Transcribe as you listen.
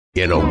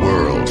In a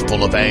world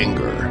full of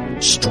anger,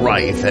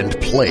 strife, and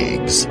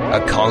plagues,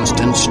 a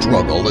constant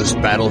struggle is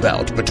battled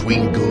out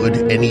between good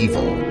and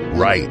evil,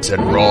 right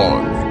and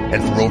wrong.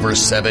 And for over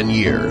 7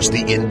 years,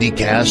 the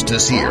IndyCast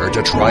is here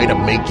to try to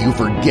make you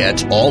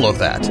forget all of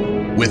that.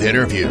 With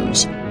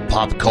interviews,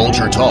 pop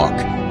culture talk,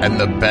 and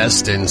the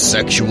best in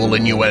sexual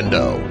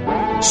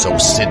innuendo. So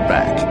sit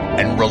back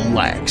and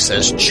relax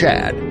as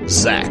Chad,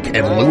 Zach,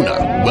 and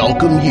Luna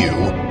welcome you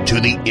to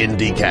the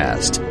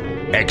IndyCast.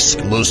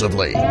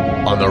 Exclusively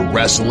on the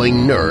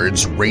Wrestling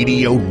Nerds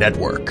Radio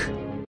Network.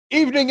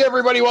 Evening,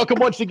 everybody. Welcome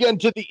once again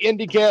to the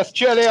IndyCast.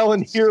 Chad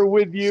Allen here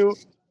with you.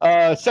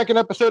 Second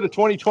episode of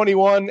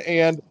 2021,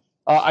 and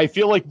I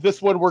feel like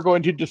this one we're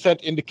going to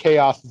descend into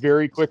chaos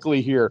very quickly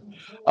here.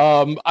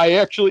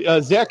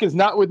 Zach is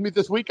not with me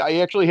this week. I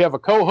actually have a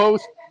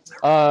co-host,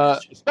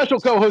 special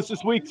co-host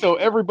this week, so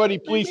everybody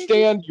please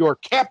stand. Your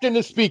captain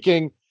is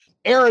speaking.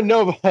 Aaron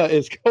Nova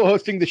is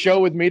co-hosting the show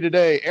with me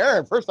today.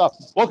 Aaron, first off,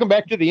 welcome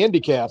back to the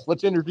IndyCast.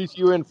 Let's introduce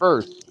you in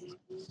first.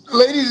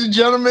 Ladies and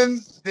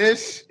gentlemen,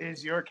 this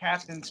is your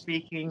captain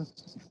speaking.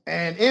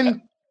 And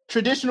in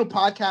traditional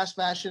podcast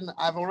fashion,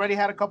 I've already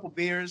had a couple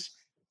beers,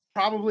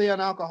 probably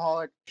an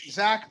alcoholic.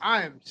 Zach,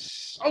 I am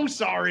so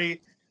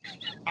sorry.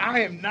 I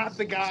am not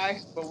the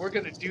guy, but we're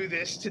going to do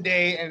this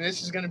today, and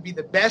this is going to be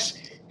the best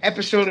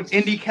episode of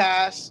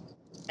IndyCast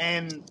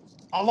in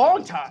a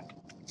long time.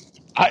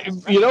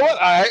 You know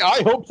what?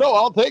 I hope so.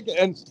 I'll take it.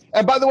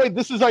 And by the way,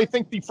 this is, I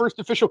think, the first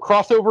official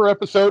crossover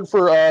episode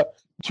for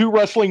two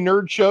wrestling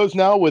nerd shows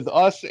now with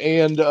us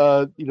and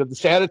the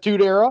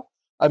Satitude Era.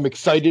 I'm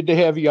excited to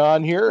have you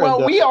on here.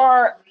 Well, we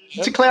are,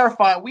 to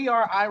clarify, we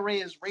are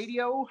iRay's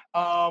Radio.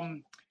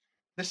 The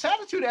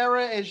Satitude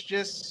Era is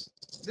just,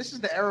 this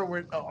is the era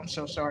where, oh, I'm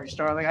so sorry,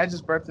 Starling. I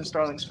just burped in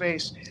Starling's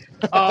face.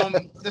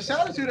 The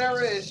Satitude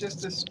Era is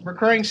just this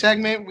recurring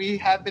segment we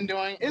have been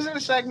doing. Isn't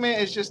a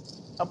segment, it's just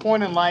a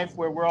point in life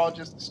where we're all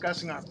just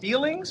discussing our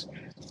feelings.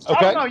 Okay.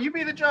 I don't know, you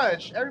be the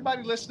judge.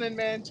 Everybody listening,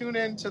 man, tune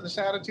in to the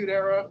Satitude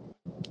Era,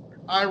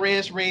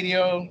 iRay's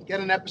Radio. Get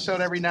an episode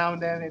every now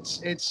and then.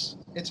 It's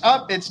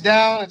up, it's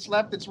down, it's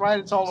left, it's right,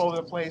 it's all over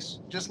the place,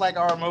 just like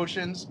our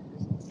emotions.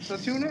 So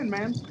tune in,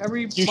 man,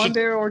 every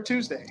Monday or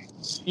Tuesday.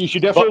 You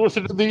should definitely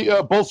listen to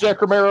the both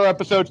Zach Romero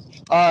episodes.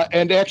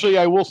 And actually,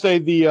 I will say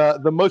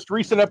the most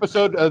recent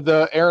episode,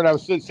 Aaron, I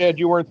was sad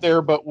you weren't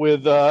there, but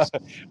with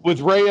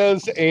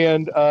Reyes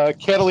and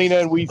Catalina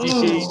and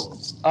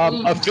WeezyT,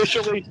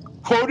 officially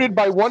quoted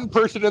by one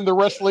person in the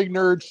Wrestling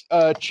Nerds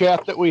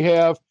chat that we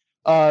have,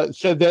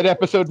 said that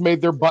episode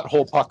made their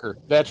butthole pucker.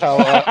 That's how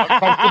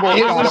uncomfortable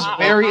it was.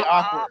 Very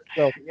awkward.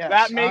 So, yes,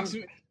 that makes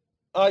me.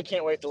 Oh, I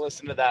can't wait to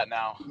listen to that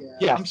now.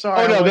 Yeah. I'm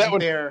sorry. I wasn't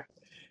there.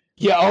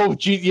 Yeah. Oh,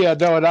 gee. Yeah.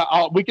 No. And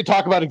we could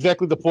talk about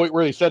exactly the point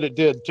where they said it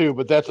did too,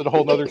 but that's a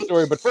whole other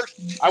story. But first,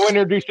 I want to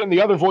introduce some of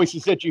the other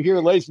voices that you hear,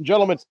 ladies and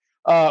gentlemen.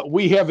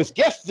 We have as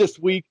guests this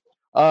week,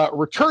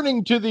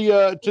 returning to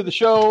the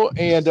show,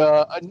 and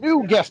a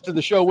new guest to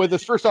the show with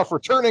us. First off,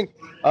 returning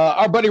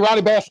our buddy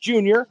Ronnie Bass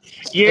Jr.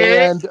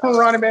 Yeah. And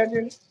Ronnie Bass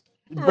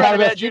Jr. Ronnie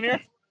Bass Jr.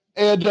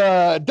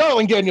 And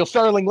darling Daniel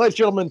Starling, ladies and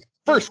gentlemen.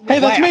 First, hey,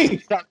 that's me.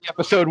 Start the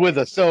episode with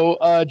us. So,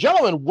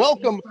 gentlemen,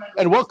 welcome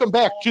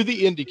back to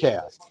the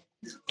IndyCast.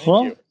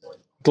 Well,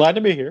 glad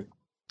to be here.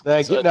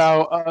 Thank you.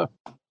 Now,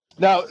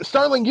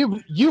 Starling,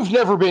 you've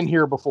never been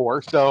here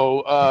before,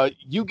 so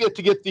you get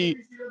the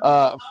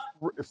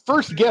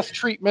first guest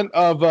treatment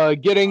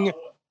of getting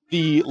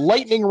the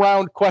lightning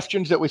round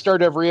questions that we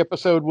start every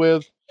episode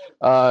with.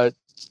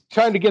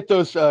 Trying to get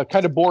those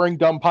kind of boring,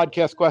 dumb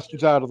podcast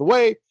questions out of the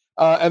way,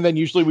 and then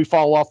usually we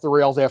fall off the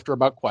rails after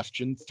about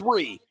question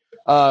 3.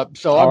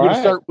 So I'm going to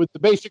start with the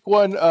basic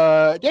one.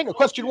 Daniel,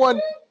 question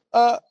 1.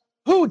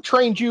 Who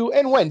trained you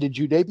and when did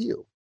you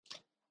debut?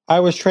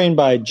 I was trained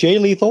by Jay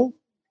Lethal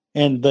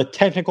and the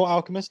Technical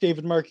Alchemist,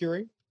 David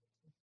Mercury.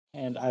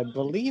 And I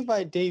believe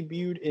I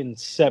debuted in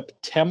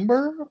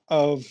September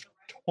of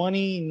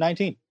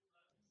 2019.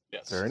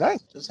 Yes. Very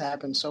nice. This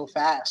happened so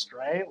fast,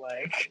 right?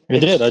 Like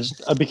it did.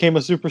 I became a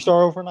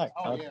superstar overnight.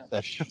 Oh, yeah.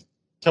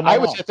 I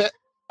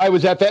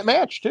was at that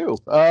match too.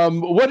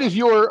 What is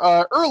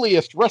your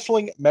earliest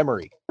wrestling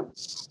memory?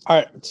 All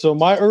right. So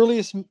my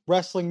earliest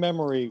wrestling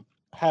memory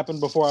happened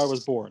before I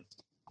was born.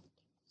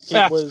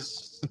 It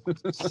was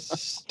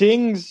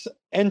Sting's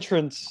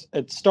entrance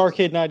at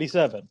Starrcade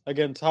 97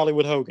 against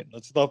Hollywood Hogan.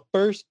 That's the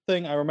first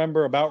thing I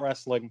remember about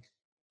wrestling,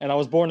 and I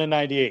was born in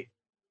 98.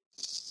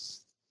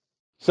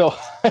 So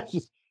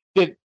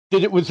did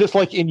it was this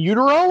like in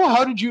utero?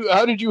 How did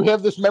you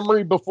have this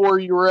memory before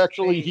you were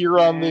actually here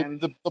on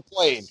the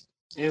plane?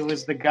 It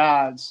was the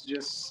gods.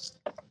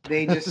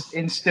 They just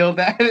instilled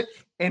that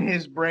in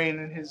his brain,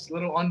 in his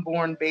little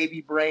unborn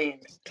baby brain.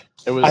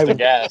 It was the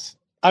gas.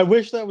 I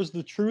wish that was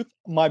the truth.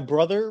 My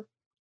brother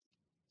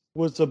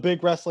was a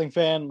big wrestling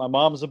fan. My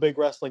mom's a big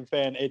wrestling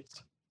fan. It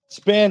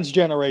spans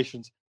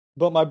generations.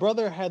 But my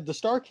brother had the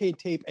Starrcade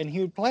tape, and he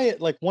would play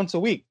it like once a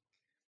week.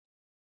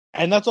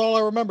 And that's all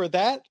I remember.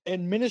 That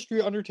and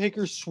Ministry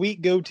Undertaker's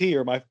sweet goatee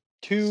are my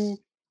two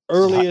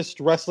earliest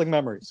wrestling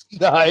memories.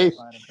 Nice.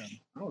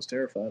 I was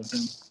terrified of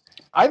him.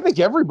 I think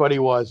everybody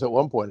was at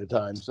one point in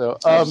time. So,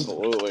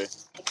 Absolutely.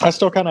 I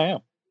still kind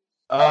of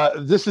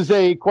am. this is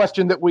a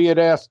question that we had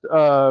asked.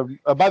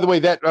 By the way,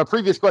 that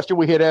previous question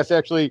we had asked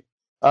actually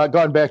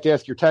gone back to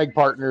ask your tag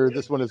partner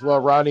this one as well.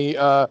 Ronnie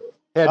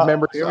had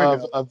memories here we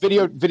of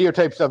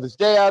videotapes of his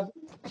dad,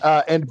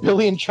 and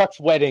Billy and Chuck's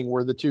wedding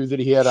were the two that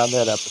he had on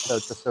that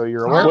episode. Just so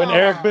you're aware. When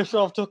Eric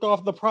Bischoff took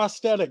off the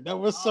prosthetic, that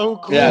was so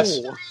cool. Yes.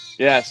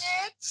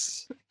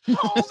 Yes.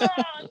 Hold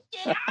on.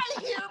 Did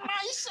I hear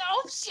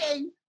myself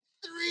say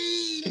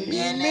 3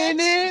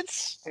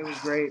 minutes? It was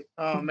great.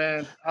 Oh,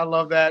 man. I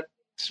love that.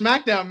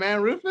 SmackDown,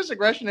 man. Ruthless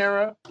Aggression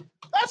era.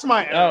 That's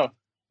my era. Oh,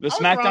 the I was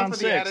around SmackDown for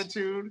 6. the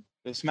Attitude.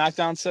 The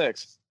SmackDown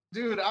 6.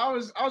 Dude, I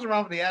was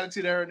around for the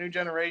Attitude Era, New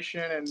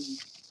Generation, and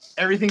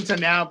everything to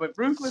now. But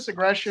Ruthless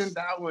Aggression,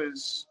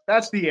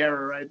 that's the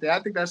era right there.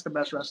 I think that's the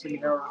best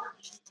wrestling era.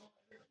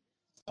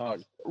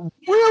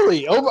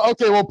 Really? Oh,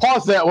 okay, well,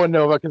 pause that one,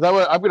 Nova, because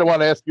I'm going to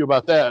want to ask you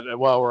about that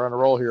while we're on a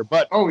roll here.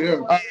 But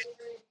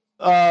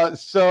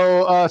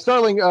so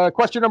Starling,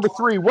 question number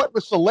 3: what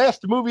was the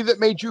last movie that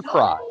made you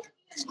cry?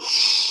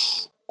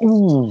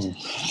 Ooh.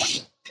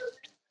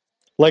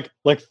 Like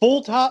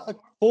full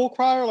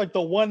cry, or like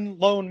the one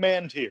lone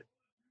man tear?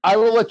 I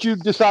will let you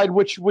decide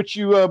which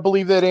you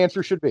believe that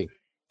answer should be.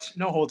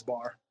 No holds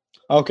bar.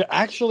 Okay,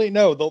 actually,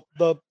 no.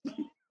 The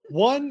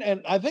one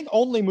and I think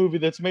only movie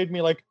that's made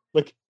me like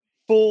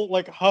full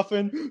like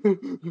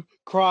huffing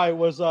cry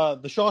was the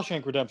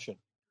Shawshank Redemption.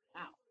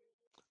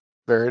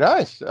 Very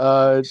nice.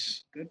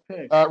 Good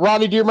pick.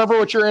 Ronnie, do you remember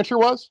what your answer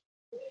was?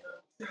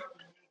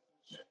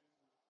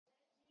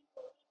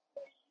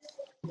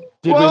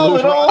 Did Well, we lose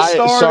it all Ronnie?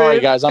 started- Sorry,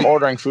 guys. I'm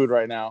ordering food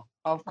right now.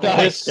 Of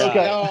Nice. course.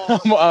 Okay.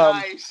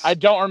 Nice. I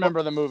don't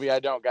remember the movie. I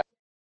don't, guys.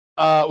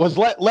 Was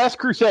Last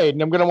Crusade,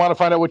 and I'm going to want to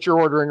find out what you're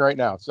ordering right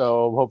now.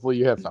 So hopefully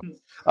you have some.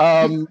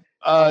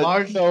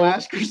 Large so-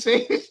 Last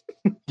Crusade.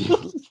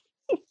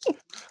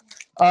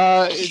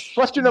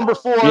 Question number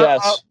 4.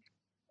 Yes.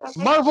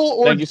 Marvel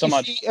or Thank you so DC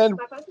much. and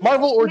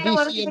Marvel or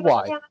DC and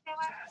why?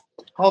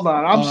 Hold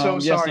on. I'm so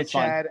Yes, sorry, that's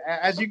fine. Chad.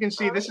 As you can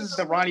see, this is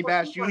the Ronnie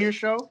Bass Jr.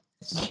 show.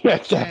 Yeah,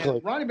 exactly.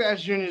 And Ronnie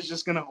Bass Jr. is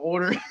just going to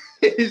order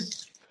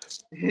his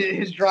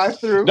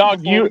drive-through.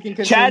 Dog, before we can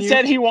Chad continue.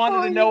 said he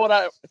wanted to know what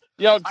I.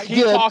 Yo, I keep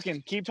did.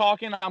 talking. Keep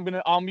talking.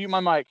 I'll mute my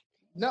mic.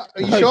 No,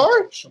 are you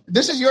sure?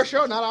 This is your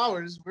show, not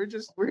ours.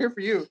 We're here for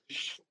you.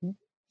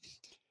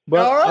 But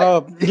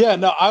All yeah,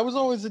 no, I was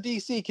always a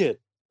DC kid.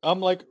 I'm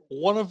like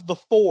one of the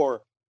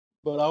 4,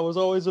 but I was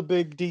always a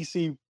big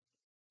DC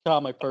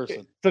comic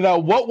person. So now,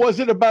 what was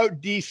it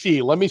about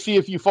DC? Let me see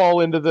if you fall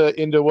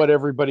into what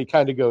everybody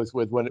kind of goes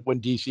with when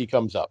DC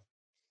comes up.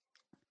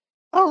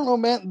 I don't know,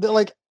 man.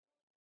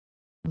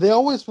 They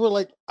always were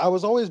like, I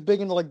was always big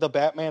into like the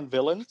Batman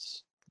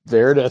villains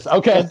There it is.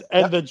 Okay,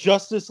 and the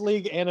Justice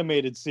League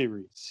animated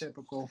series.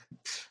 Typical.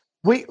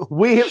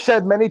 we have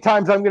said many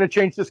times I'm going to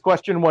change this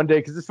question one day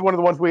because this is one of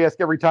the ones we ask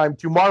every time: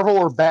 to Marvel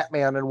or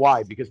Batman, and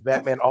why? Because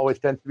Batman always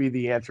tends to be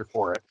the answer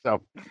for it.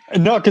 So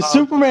No, because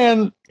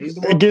Superman He's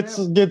the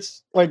one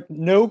gets like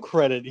no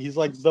credit. He's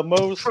like the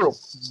most True.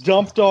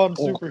 dumped on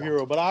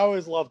superhero, but I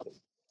always loved him.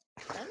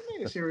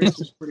 Animated series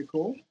is pretty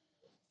cool.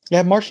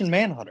 Yeah, Martian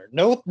Manhunter.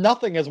 No,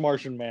 nothing as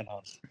Martian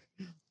Manhunter.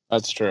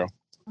 That's true.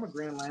 I'm a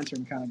Green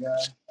Lantern kind of guy.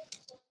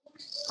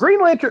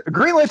 Green Lantern,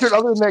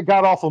 other than that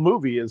god awful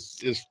movie,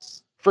 is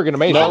friggin'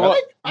 amazing. Nova,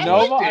 I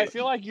Nova, liked I it.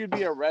 feel like you'd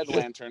be a Red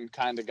Lantern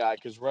kind of guy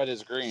because red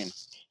is green.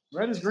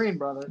 Red is green,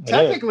 brother. is.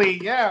 Technically,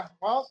 yeah.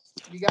 Well,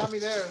 you got me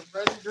there.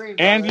 Red is green.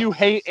 And brother.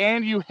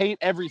 you hate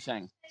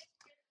everything.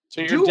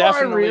 So you're Do I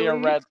definitely a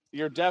really? red.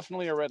 You're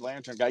definitely a Red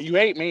Lantern guy. You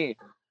hate me.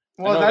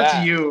 Well, know that's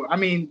that. you. I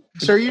mean,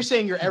 so you're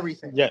saying you're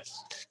everything. Yes.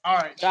 All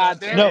right. so God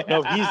there- No,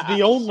 he's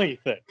the only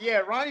thing. Yeah,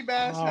 Ronnie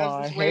Bass Oh, has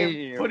I this way of hate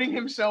you. putting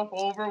himself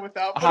over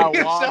without I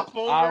putting himself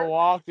I over.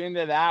 walked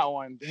into that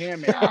one.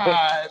 Damn it.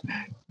 God.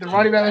 The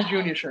Ronnie Bass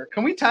Jr. shirt.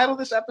 Can we title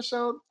this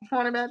episode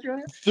Ronnie Bass Jr.?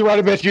 The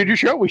Ronnie Bass Jr.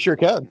 show. We sure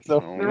can. So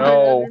The Ronnie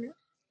No, Bass Jr.?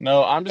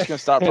 no, I'm just gonna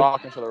stop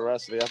talking for the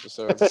rest of the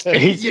episode.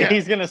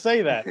 He's gonna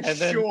say that, and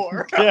then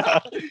Sure. yeah.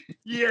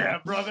 Yeah,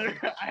 brother.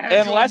 I had you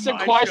Unless on a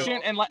my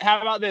question, show. and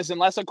how about this?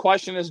 Unless a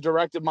question is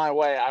directed my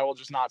way, I will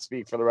just not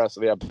speak for the rest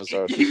of the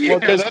episode. Yeah,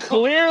 Because that's-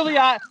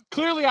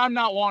 clearly I'm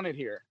not wanted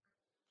here.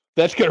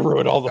 that's gonna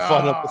ruin all the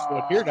fun of this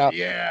one here now.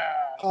 Yeah.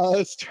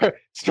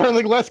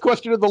 Sterling, last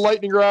question of the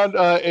lightning round.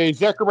 A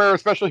Zach Romero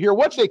special here.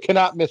 What's a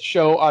cannot miss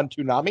show on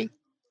Toonami?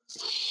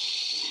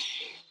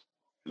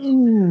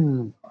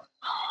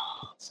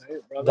 Say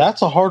it, brother.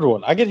 That's a hard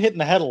one. I get hit in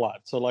the head a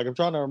lot, so like I'm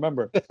trying to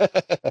remember.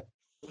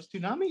 Was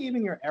Toonami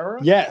even your era?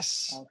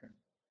 Yes, Okay.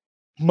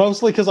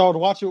 mostly because I would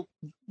watch it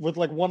with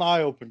like one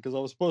eye open because I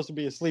was supposed to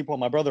be asleep while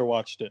my brother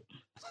watched it.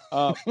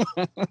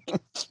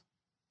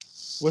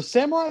 Was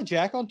Samurai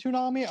Jack on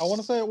Toonami? I want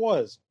to say it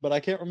was, but I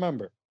can't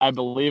remember. I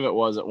believe it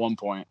was at one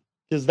point.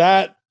 Because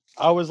that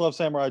I always love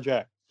Samurai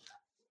Jack.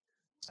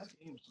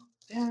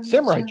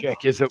 Samurai Jack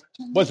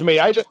wasn't me.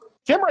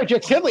 Samurai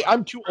Jack. Sadly,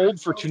 I'm too old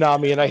for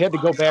Toonami, and I had to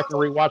go back and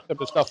rewatch some of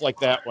the stuff like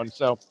that one.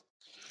 So,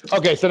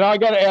 Okay, so now I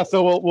got to ask.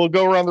 So we'll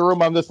go around the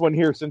room on this one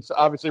here, since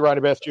obviously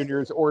Ronnie Bass Jr.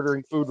 is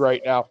ordering food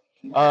right now.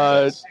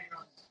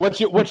 What's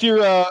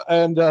your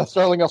and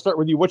Starling? I'll start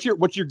with you. What's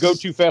your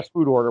go-to fast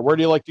food order? Where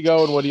do you like to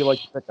go, and what do you like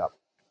to pick up?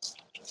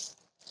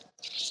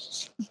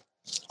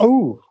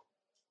 Oh,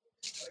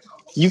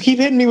 you keep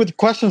hitting me with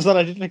questions that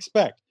I didn't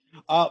expect.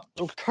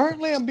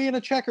 Currently, I'm being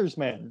a Checkers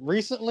man.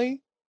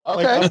 Recently,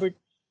 Okay.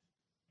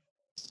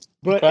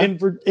 but Okay.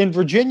 in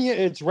Virginia,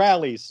 it's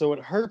Rallies, so it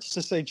hurts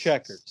to say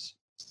Checkers.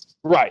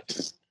 Right.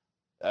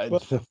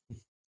 But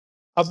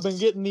I've been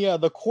getting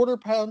the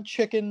quarter-pound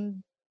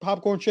chicken,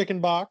 popcorn chicken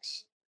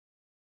box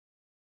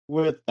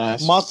with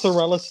Nice.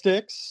 mozzarella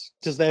sticks,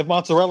 because they have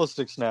mozzarella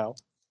sticks now,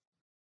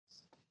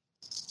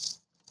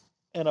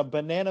 and a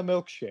banana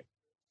milkshake.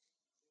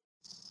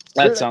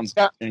 That sounds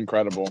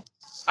incredible.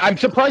 I'm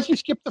surprised you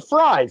skipped the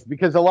fries,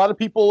 because a lot of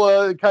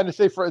people kind of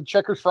say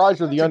Checkers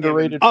fries are the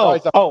underrated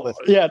fries.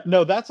 Yeah,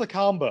 no, that's a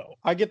combo.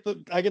 I get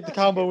the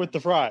combo with the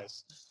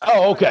fries.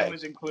 Oh, okay.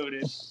 Was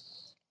included.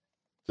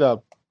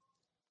 So,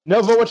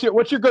 no, but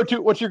what's your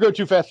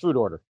go-to fast food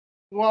order?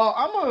 Well,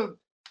 I'm a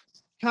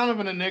kind of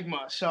an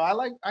enigma, so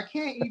I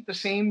can't eat the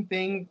same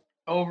thing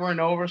over and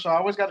over, so I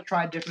always got to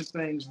try different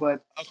things.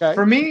 But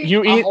for me,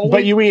 you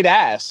eat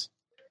ass.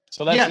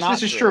 So that's yes, not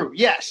this is true.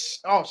 Yes.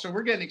 Oh, so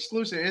we're getting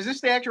exclusive. Is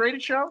this the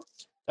X-rated show?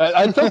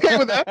 It's okay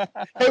with that.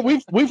 Hey,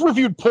 we've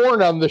reviewed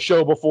porn on the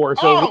show before,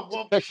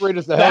 so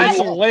X-rated the hell. That's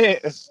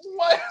lit.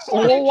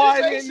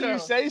 Why didn't you you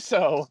say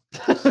so?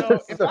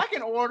 So if I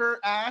can order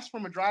ass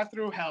from a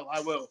drive-through, hell, I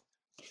will.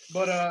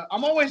 But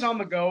I'm always on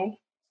the go,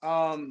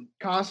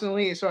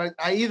 constantly. So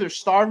I either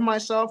starve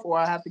myself or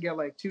I have to get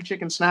like 2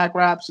 chicken snack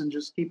wraps and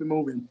just keep it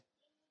moving.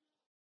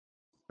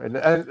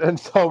 And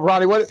so,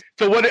 Ronnie, what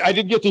I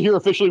didn't get to hear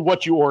officially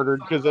what you ordered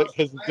because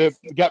it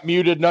got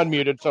muted and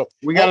unmuted. So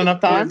we got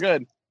enough time. We're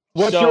good.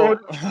 What's your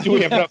order? Do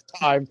we have enough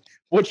time?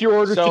 What's your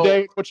order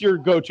today? What's your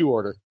go-to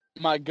order?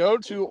 My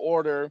go-to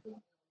order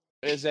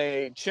is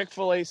a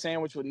Chick-fil-A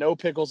sandwich with no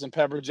pickles and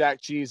pepper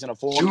jack cheese and a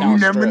 4-count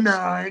strip. 2 number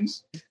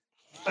 9s,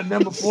 a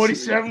number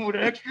 47 with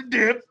extra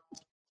dip.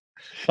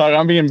 Sorry,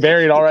 I'm being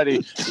buried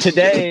already.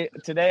 Today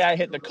I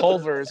hit the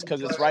Culver's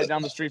because it's right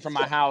down the street from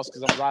my house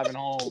because I'm driving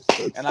home,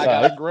 and I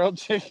got a grilled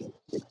chicken.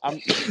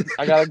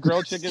 I got a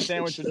grilled chicken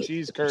sandwich with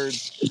cheese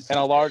curds and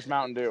a large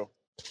Mountain Dew.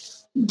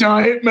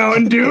 Diet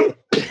Mountain Dew.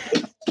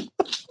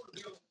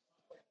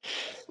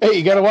 Hey,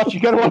 you gotta watch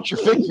your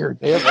figure.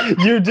 Damn.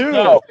 You do.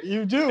 No,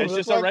 you do. It's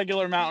just a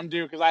regular Mountain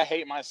Dew because I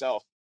hate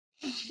myself.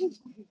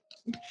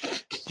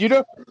 Do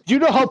you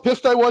know how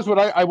pissed I was when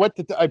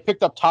I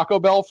picked up Taco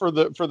Bell for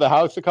the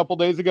house a couple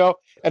days ago,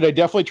 and I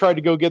definitely tried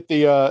to go get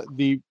the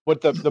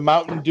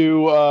Mountain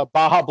Dew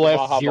Baja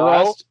Blast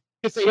Zero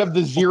because they have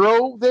the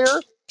zero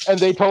there, and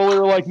they totally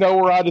were like, no,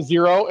 we're out of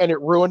zero, and it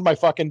ruined my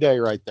fucking day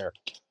right there.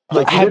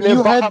 Like, have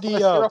you had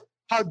the?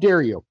 How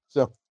dare you?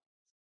 So,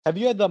 have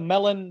you had the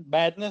Melon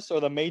Madness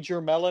or the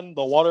Major Melon,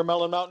 the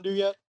watermelon Mountain Dew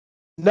yet?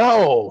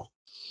 No,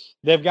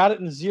 they've got it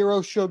in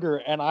zero sugar,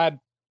 and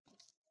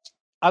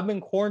I've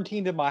been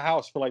quarantined in my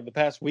house for like the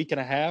past week and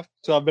a half,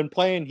 so I've been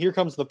playing Here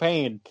Comes the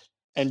Pain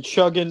and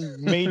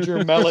chugging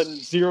Major Melon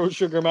zero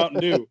sugar Mountain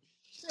Dew.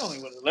 It's the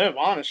only way to live,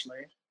 honestly.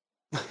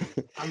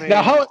 I mean,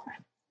 now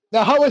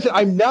how is it?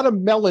 I'm not a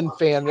melon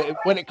fan.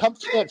 When it comes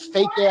to that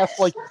fake ass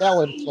like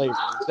melon flavor,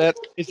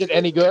 is it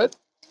any good?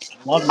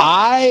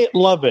 I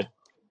love it,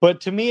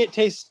 but to me it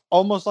tastes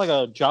almost like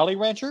a Jolly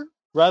Rancher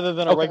rather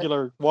than a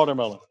regular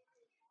watermelon.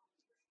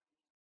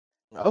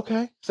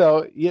 Okay,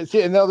 so yeah,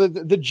 see, now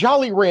the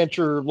Jolly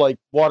Rancher like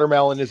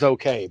watermelon is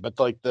okay, but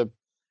that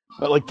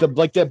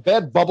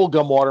bad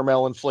bubblegum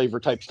watermelon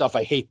flavor type stuff,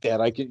 I hate that.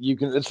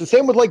 It's the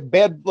same with like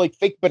bad like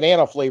fake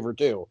banana flavor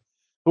too.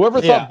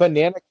 Whoever thought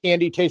banana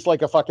candy tastes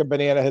like a fucking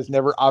banana has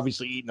never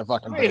obviously eaten a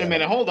fucking banana. Wait a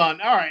minute, hold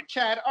on. All right,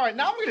 Chad. All right,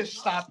 now I'm going to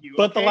stop you.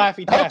 But the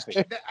Laffy Taffy.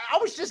 I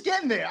was just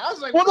getting there. I was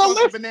like,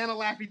 banana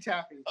Laffy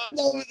Taffy.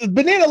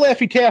 Banana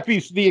Laffy Taffy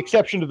is the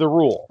exception to the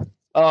rule.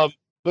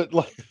 But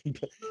like,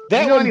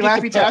 that you know any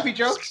Laffy Taffy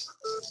jokes?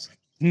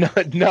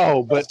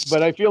 No,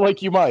 but I feel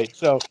like you might.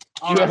 So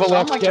you have a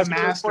Laffy Taffy. I'm like a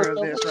master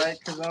of this, right?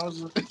 Because I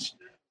was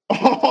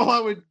all I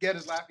would get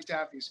is Laffy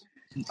Taffies.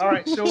 All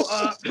right, so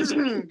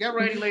get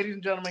ready, ladies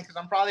and gentlemen, because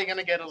I'm probably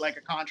gonna get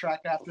a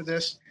contract after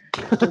this.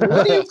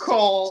 What do you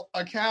call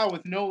a cow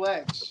with no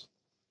legs?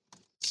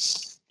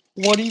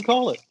 What do you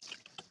call it?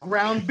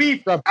 Ground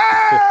beef. Oh!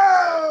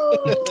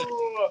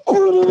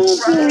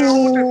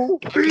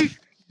 Ground beef,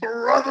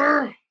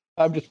 brother.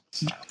 I'm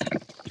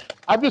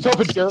just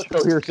hoping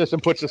Jericho hears this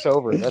and puts us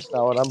over. That's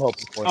not what I'm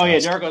hoping for. Oh yeah,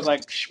 Jericho's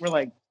like, we're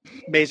like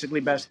basically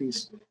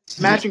besties.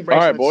 Matching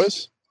bracelets. All right,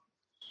 boys.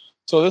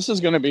 So this is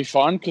going to be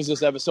fun because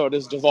this episode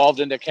has devolved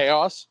into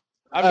chaos.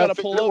 I've got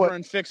to pull over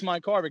and fix my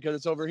car because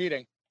it's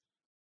overheating.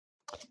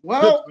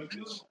 Well,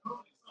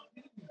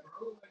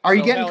 are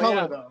you getting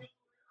color though?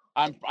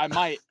 I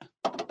might.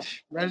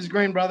 Red is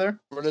green,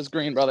 brother. Red is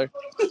green, brother.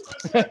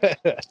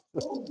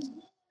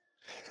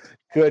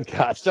 Good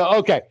God. So,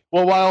 okay.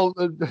 Well, while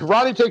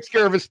Ronnie takes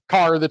care of his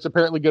car that's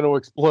apparently going to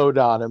explode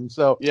on him.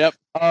 So, yep.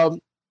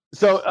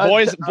 So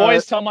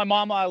boys, tell my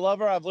mama I love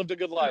her. I've lived a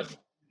good life.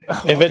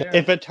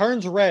 If it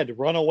turns red,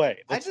 run away.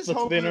 I That's just the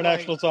hope you,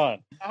 international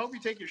sign. I hope you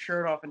take your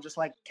shirt off and just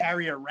like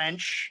carry a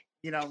wrench.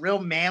 Real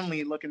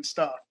manly looking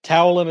stuff.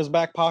 Towel in his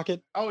back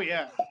pocket. Oh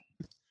yeah.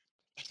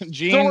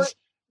 Jeans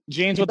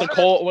with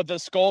the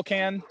skull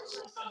can.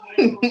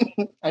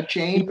 A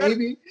chain,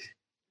 maybe.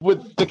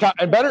 with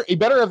the he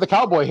better have the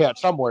cowboy hat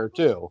somewhere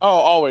too. Oh,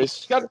 always.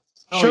 He's got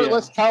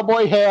shirtless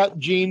cowboy hat,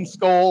 jeans,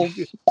 skull,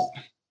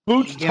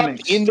 boots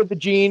tucked into the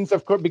jeans,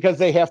 of course, because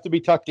they have to be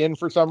tucked in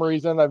for some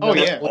reason.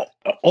 Only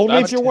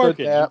if you're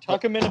working. You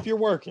tuck them in if you're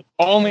working.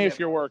 Only if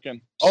you're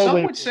working.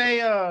 Some would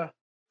say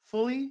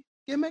fully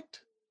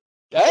gimmicked.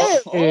 Hey.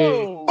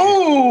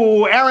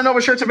 Oh, Aaron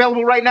Nova shirts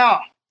available right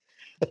now.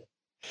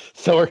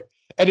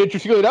 And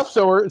interestingly enough,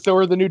 so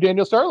are the new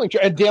Daniel Starling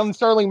and Daniel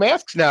Starling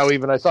masks now.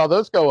 Even I saw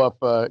those go up.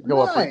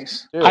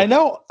 Nice. Up. I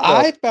know. So,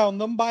 I found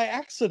them by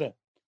accident.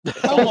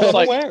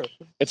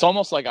 It's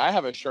almost like I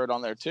have a shirt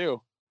on there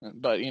too,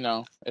 but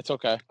it's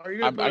okay. Are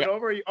you gonna put it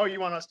over? You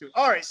want us to?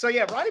 All right. So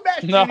yeah, Ronnie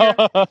Bash Jr.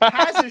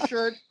 has a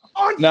shirt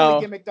on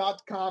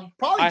fullygimmick.com.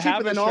 Probably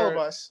cheaper than all of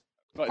us.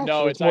 But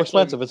no, it's more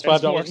expensive. It's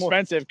 $5 more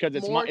expensive because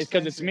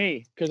it's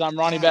me. Because I'm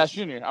Ronnie Bash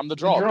Jr. I'm the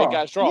draw. Big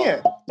guy's draw.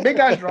 Yeah, big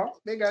guy's draw.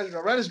 Big guy's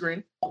draw. Red is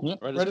green.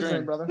 Red is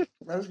green, brother.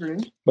 Red is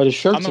green. But his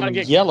shirt's in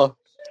yellow.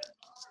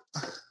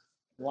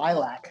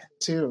 Lilac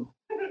too.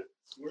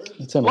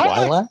 It's in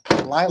lilac.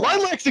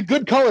 Lilac's a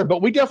good color,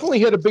 but we definitely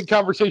had a big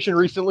conversation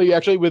recently,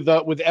 actually, with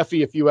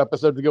Effie a few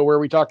episodes ago, where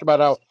we talked about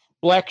how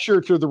black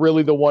shirts are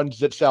really the ones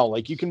that sell.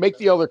 Like you can make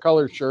the other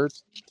color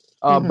shirts.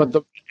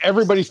 But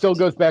everybody still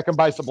goes back and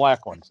buys the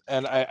black ones,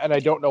 and I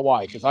don't know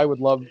why, because I would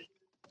love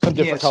some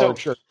different colored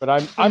shirts, but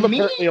I'm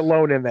apparently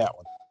alone in that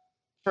one.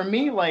 For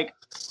me, like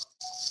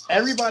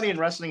everybody in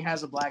wrestling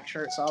has a black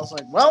shirt, so I was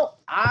like, well,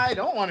 I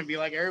don't want to be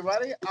like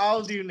everybody.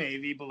 I'll do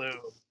navy blue.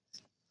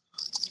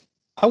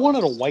 I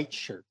wanted a white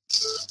shirt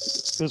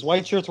because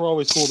white shirts were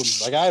always cool to me.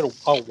 Like I had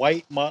a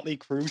white Motley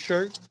Crue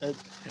shirt, and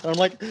I'm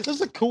like, this is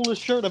the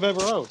coolest shirt I've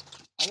ever owned.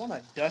 I want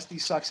a Dusty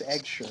Sucks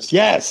Egg shirt.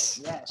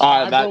 Yes.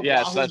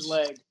 That's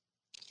leg.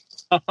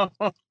 I'm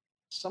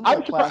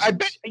surprised. I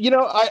bet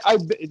I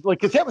like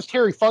because that was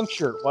Terry Funk's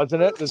shirt,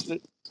 wasn't it? Does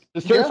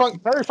Terry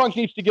Funk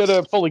needs to get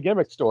a fully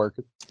gimmick store,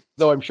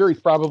 though I'm sure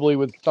he's probably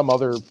with some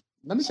other.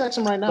 Let me text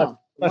him right now.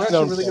 We're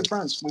actually really good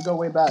friends. We go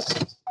way back.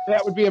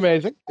 That would be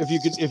amazing if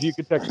you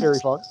could text Terry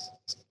Funk.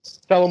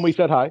 Tell him we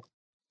said hi.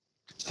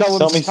 Tell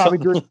him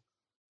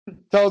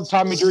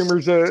Tommy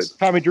Dreamer's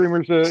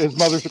his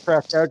mother's a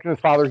crack addict and his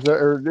father's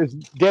his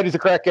daddy's a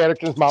crack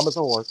addict and his mama's a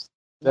whore.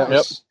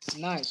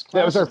 Nice.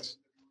 That was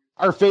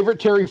our favorite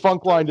Terry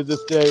Funk line to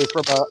this day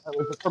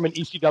from an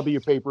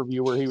ECW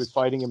pay-per-view where he was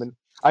fighting him, and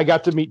I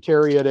got to meet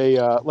Terry at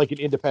an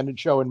independent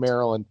show in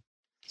Maryland,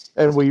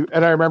 and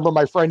I remember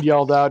my friend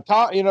yelled out,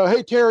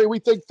 hey Terry, we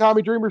think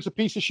Tommy Dreamer's a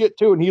piece of shit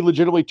too, and he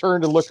legitimately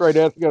turned and looked right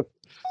at us and goes,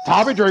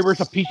 Tommy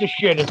Dreamer's a piece of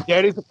shit. His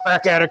daddy's a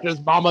crack addict.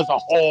 His mama's a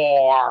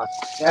whore.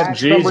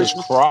 Jesus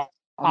Christ.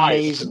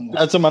 Amazing.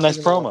 That's my next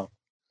promo.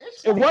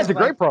 It was a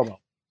great promo.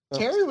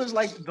 Terry was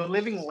like the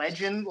living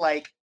legend,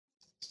 like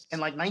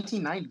in like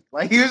 1990.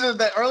 Like he was in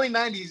the early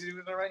 90s. He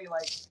was already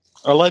like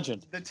a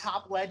legend. The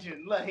top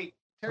legend. Like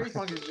Terry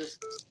Funk is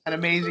just an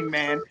amazing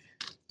man.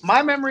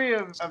 My memory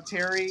of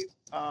Terry,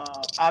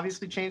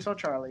 obviously Chainsaw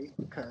Charlie,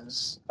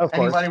 because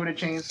anybody with a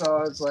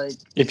chainsaw is like...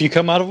 If you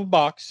come out of a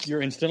box,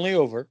 you're instantly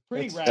over.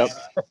 Pretty rad.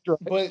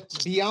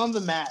 But beyond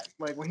the mat,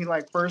 like when he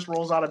first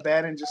rolls out of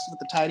bed and just with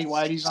the tighty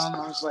whities on,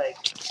 I was like,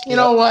 you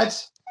know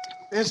what?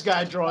 This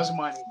guy draws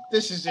money.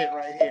 This is it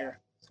right here.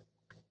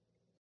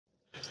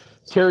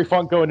 Terry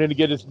Funk going in to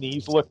get his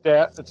knees looked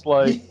at. It's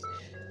like...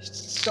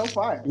 So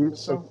fire.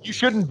 You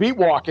shouldn't be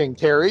walking,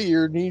 Terry.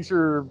 Your knees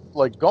are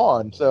like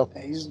gone. So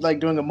he's like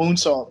doing a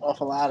moonsault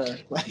off a ladder.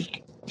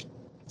 Like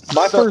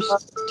my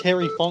first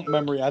Terry Funk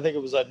memory, I think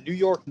it was a New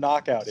York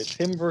Knockout. It's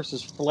him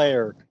versus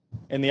Flair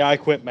in the I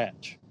Quit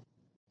match,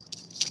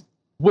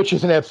 which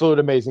is an absolute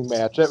amazing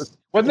match.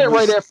 Wasn't that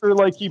right after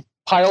he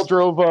pile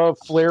drove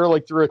Flair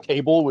through a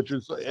table, which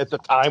was at the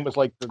time was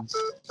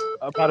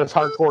about as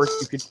hardcore as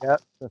you could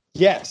get.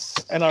 Yes,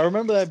 and I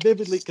remember that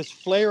vividly because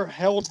Flair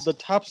held the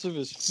tops of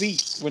his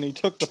feet when he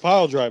took the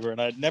pile driver,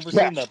 and I'd never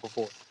seen that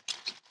before.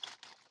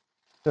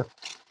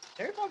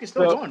 Terry Funk is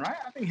still going, right?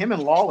 I think him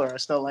and Lawler are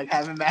still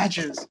having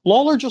matches.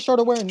 Lawler just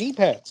started wearing knee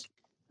pads.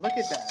 Look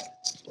at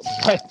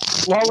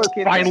that. Lawler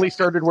finally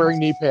started wearing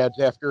knee pads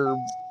after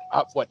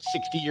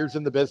 60 years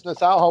in the business.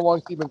 How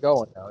long's he been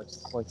going now?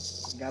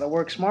 It's you gotta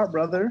work smart,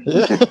 brother.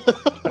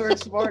 Work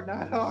smart,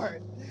 not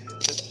hard.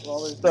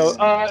 So,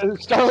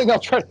 Starling, I'll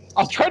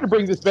try to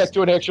bring this back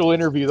to an actual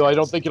interview, though I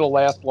don't think it'll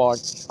last long.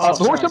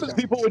 Who are some of the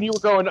people when you were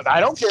going?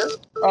 I don't care.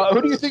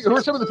 Who do you think? Who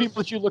are some of the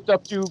people that you looked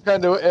up to,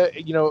 kind of,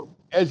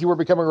 as you were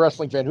becoming a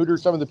wrestling fan? Who are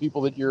some of the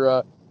people that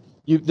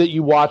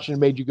you watched and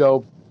made you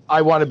go,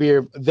 I want to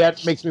be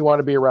that makes me want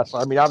to be a wrestler?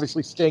 I mean,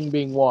 obviously Sting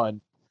being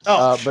one.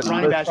 But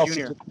Ronnie Bash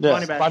Jr.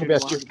 Ronnie Bash Jr.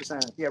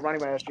 100%. Yeah, Ronnie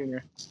Bash Jr.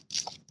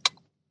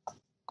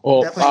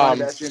 Well, I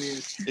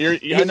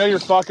know you're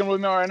fucking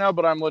with me right now,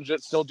 but I'm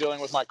legit still dealing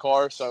with my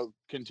car, so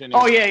continue.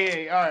 Oh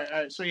yeah. All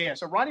right.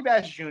 So Ronnie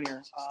Bash Jr.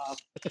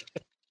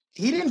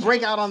 He didn't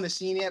break out on the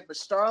scene yet, but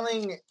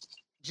Starling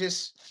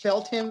just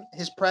felt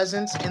his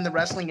presence in the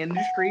wrestling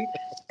industry,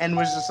 and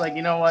was just like,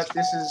 you know what,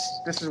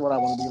 this is what I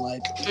want to be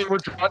like.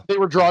 They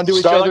were drawn to each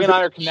Starling other. and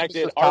I are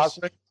connected.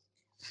 Cosmic.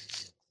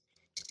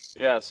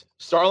 Yes,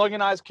 Starling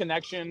and I's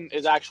connection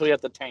is actually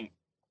at the taint.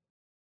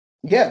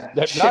 Yeah,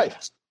 That's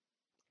nice.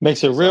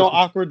 Makes it real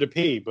awkward to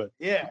pee, but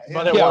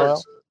But it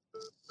works.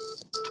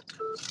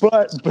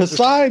 But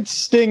besides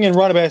Sting and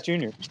Ronnie Bass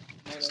Jr.,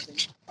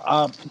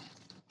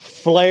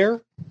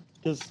 Flair,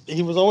 because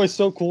he was always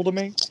so cool to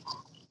me.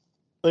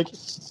 Like,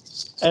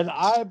 and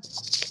I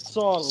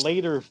saw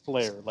later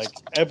Flair, like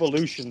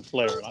Evolution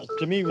Flair.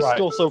 To me, he was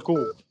still so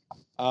cool.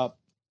 I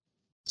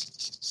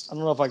don't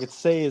know if I could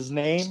say his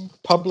name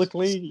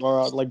publicly,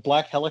 or like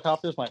black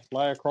helicopters might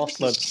fly across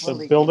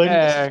the building.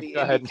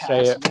 Go ahead and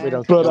say it.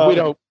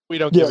 We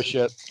don't give a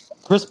shit.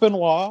 Chris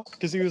Benoit,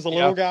 because he was a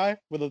little guy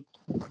with a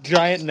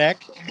giant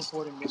neck. I'm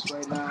recording this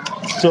right now.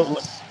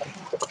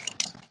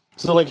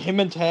 So like him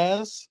and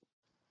Taz,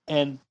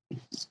 and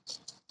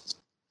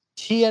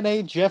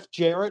TNA Jeff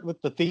Jarrett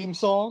with the theme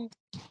song.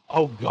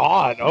 Oh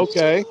God,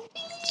 okay.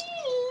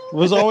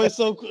 Was always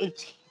so,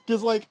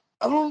 because like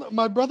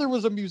my brother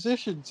was a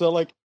musician, so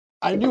like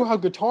I knew how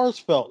guitars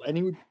felt, and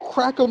he would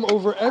crack them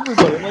over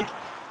everybody. Like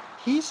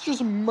he's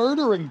just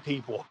murdering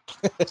people.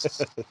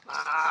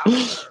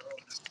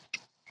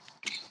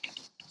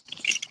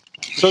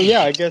 So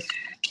yeah, I guess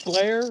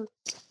Flair,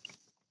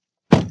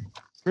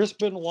 Chris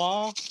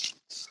Benoit,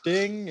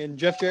 Sting, and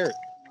Jeff Jarrett,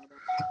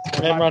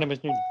 and Ronnie Bass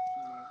Jr.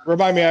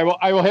 Remind me,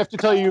 I will have to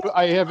tell you,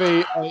 I have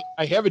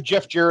a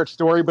Jeff Jarrett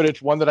story, but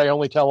it's one that I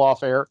only tell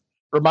off air.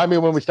 Remind me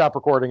when we stop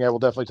recording. I will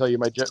definitely tell you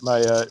my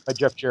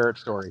Jeff Jarrett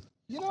story.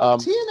 You know,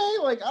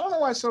 TNA, like, I don't know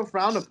why it's so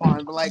frowned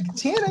upon, but like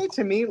TNA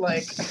to me,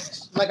 like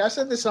I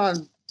said this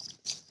on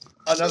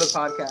another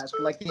podcast,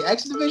 but like the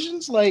X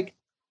divisions, like,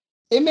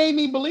 it made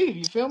me believe.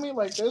 You feel me?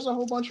 Like, there's a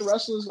whole bunch of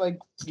wrestlers like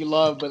you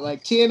love, but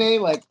like TNA,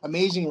 like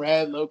Amazing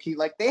Red, Low Key,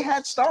 like they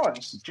had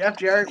stars. Jeff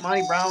Jarrett,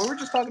 Monty Brown. We were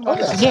just talking about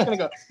this a second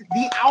ago.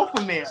 The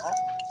Alpha Male,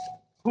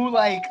 who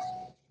like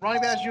Ronnie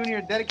Bass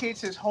Jr.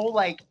 dedicates his whole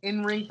like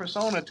in-ring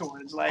persona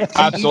towards. Like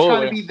he's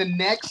trying to be the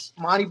next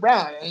Monty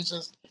Brown, and it's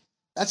just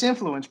that's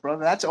influence,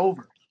 brother. That's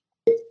over.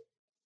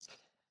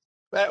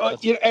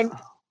 And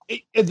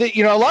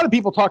a lot of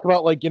people talk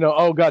about like,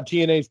 oh God,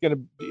 TNA is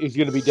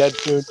gonna be dead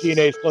soon.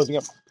 TNA is closing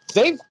up.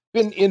 They've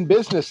been in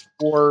business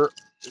for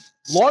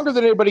longer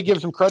than anybody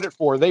gives them credit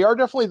for. They are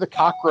definitely the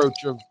cockroach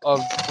of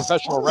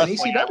professional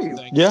wrestling.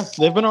 ECW. Yeah,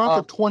 they've been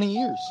around for 20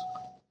 years.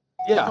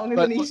 Yeah, longer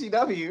than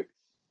ECW.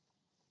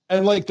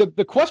 And like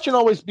the question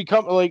always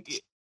becomes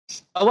like,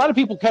 a lot of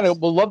people kind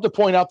of will love to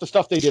point out the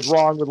stuff they did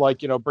wrong with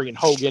like, bringing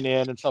Hogan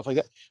in and stuff like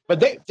that.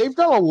 But they've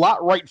done a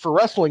lot right for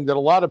wrestling that a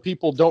lot of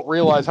people don't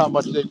realize how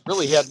much they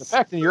really had an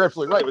effect. And you're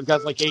absolutely right with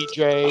guys like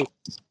AJ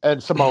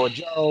and Samoa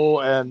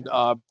Joe and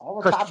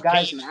all the top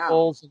guys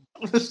now.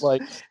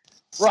 Like,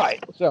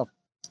 right. So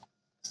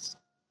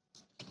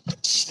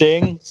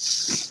Sting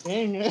was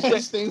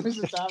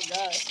the top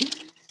guy.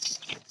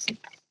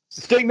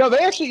 Sting, no, they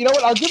actually, you know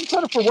what? I'll give them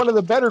credit for one of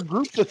the better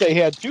groups that they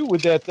had too.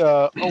 With that,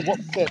 what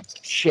was that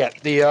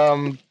shit?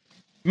 The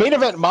Main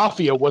Event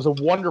Mafia was a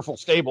wonderful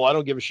stable. I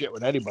don't give a shit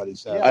what anybody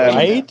says.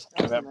 Right?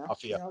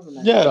 Mafia.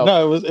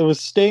 No, it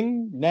was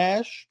Sting,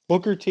 Nash,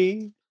 Booker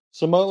T,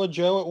 Samoa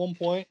Joe at one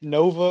point,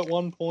 Nova at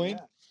one point,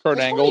 Kurt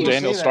Angle,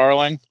 Daniel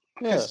Starling.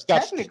 Yeah,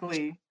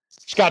 technically,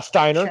 Scott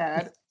Steiner.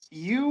 Chad,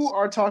 you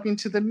are talking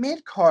to the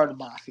mid-card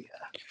Mafia.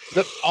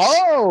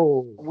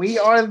 We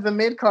are the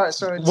mid-card.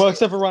 So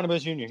except for Ronnie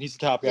Bass Jr. He's the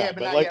top guy. Yeah,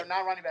 but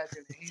not Ronnie Bass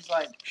Jr.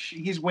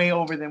 He's way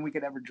over than we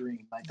could ever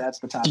dream. Like, that's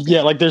the top guy.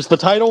 Yeah, like there's the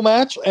title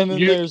match, and then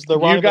there's the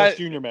Ronnie Bass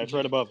Jr. match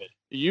right above it.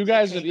 You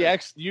guys are the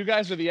X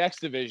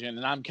division,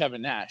 and I'm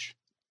Kevin Nash.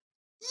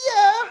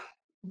 Yeah,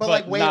 but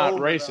like way not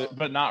over, racist. though.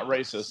 But not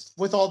racist.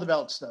 With all the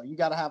belts, though, you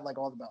got to have like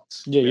all the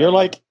belts. Yeah, you're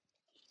like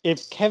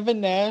if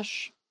Kevin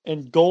Nash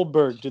and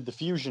Goldberg did the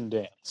fusion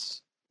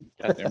dance.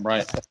 Goddamn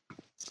right.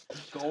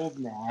 Gold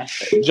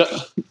Nash.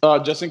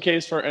 Just in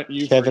case for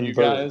you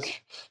guys,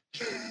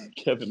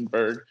 Kevin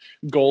Berg,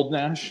 Gold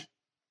Nash.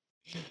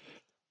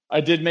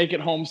 I did make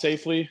it home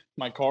safely.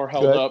 My car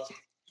held up.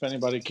 If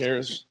anybody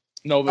cares,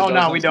 no,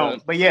 we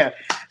don't. But yeah.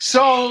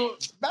 So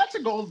back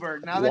to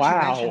Goldberg. Now that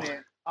you mention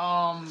it,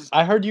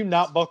 I heard you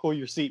not buckle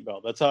your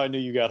seatbelt. That's how I knew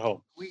you got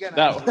home. We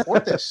gotta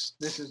report this.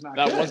 This is not.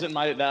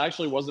 That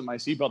actually wasn't my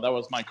seatbelt. That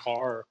was my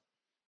car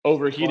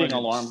overheating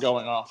alarm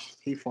going off.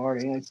 He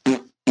farted.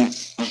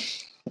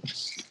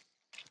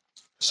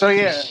 So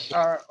yeah,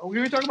 we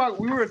were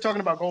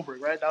talking about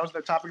Goldberg, right? That was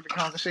the topic of the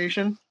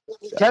conversation.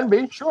 Can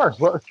be, sure.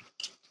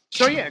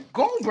 So yeah,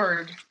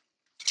 Goldberg,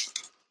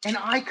 an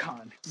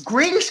icon,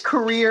 greatest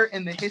career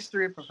in the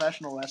history of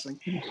professional wrestling.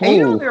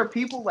 And there are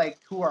people like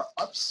who are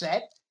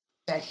upset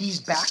that he's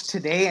back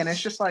today, and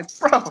it's just like,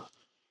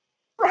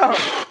 bro,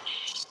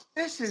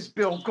 this is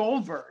Bill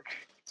Goldberg.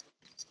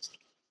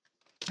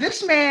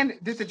 This man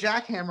did the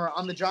jackhammer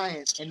on the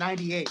Giant in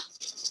 '98.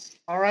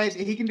 All right,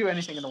 he can do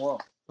anything in the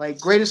world. Like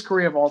greatest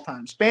career of all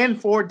time.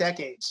 Spanned 4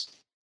 decades.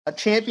 A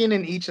champion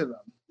in each of them.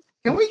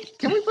 Can we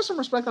put some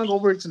respect on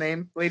Goldberg's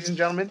name, ladies and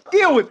gentlemen?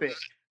 Deal with it.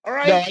 All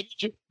right.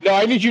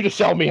 I need you to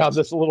sell me on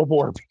this a little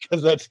more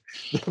because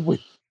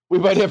we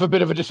might have a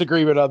bit of a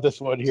disagreement on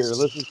this one here.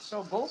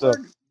 So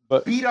Goldberg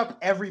beat up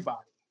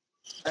everybody.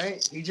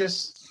 Right? He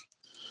just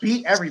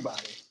beat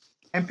everybody.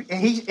 And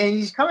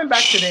he's coming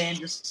back today and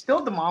just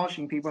still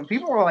demolishing people. And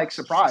people were like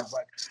surprised,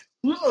 like,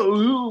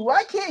 whoa,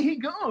 why can't he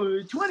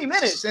go 20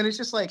 minutes? And it's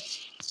just like,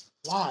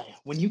 why?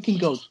 When you can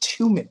go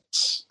 2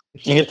 minutes.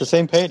 You get the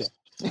same payday.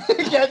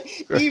 Get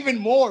even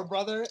more,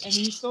 brother. And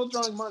he's still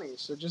drawing money.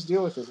 So just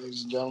deal with it,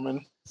 ladies and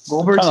gentlemen.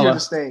 Goldberg's here to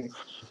stay.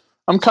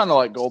 I'm kind of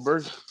like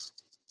Goldberg.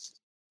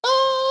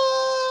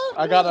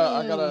 I got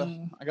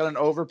an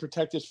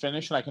overprotected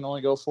finish, and I can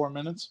only go 4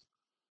 minutes.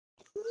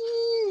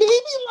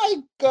 Maybe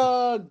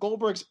like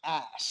Goldberg's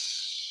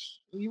ass.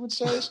 You would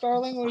say,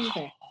 Starling? What do you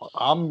think?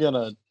 I'm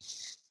gonna.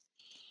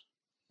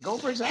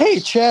 Goldberg's ass.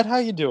 Hey, Chad, how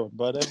you doing,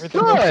 bud?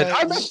 Everything Good. okay?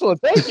 I'm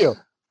excellent. Thank you.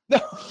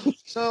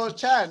 So,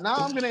 Chad, now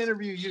I'm going to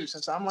interview you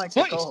since I'm like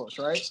the co-host,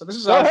 right? So this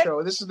is Go our ahead.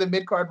 show. This is the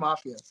Mid-Card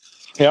Mafia.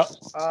 Yeah.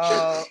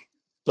 Tell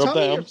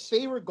me your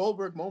favorite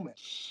Goldberg moment.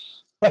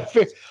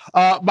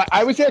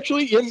 I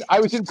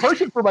was in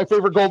person for my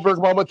favorite Goldberg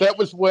moment. That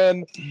was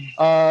when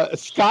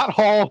Scott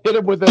Hall hit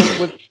him with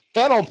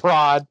channel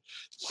prod,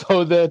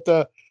 so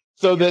that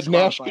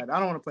Nash I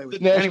don't want to play with you.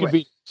 Nash Anyway, could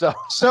beat.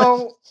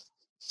 So,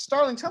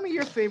 Starling, tell me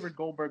your favorite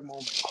Goldberg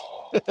moment.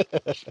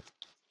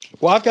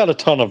 Well, I've got a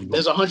ton of them.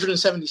 There's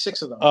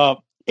 176 of them.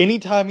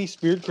 Anytime he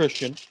speared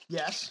Christian.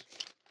 Yes.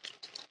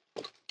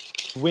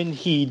 When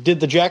he did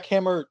the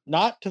jackhammer,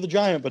 not to the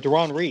Giant, but to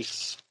Ron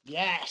Reese.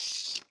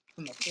 Yes.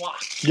 From the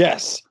flock.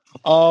 Yes.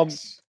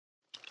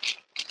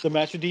 The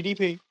match with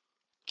DDP.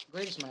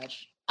 Greatest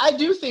match. I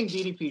do think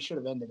DDP should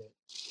have ended it.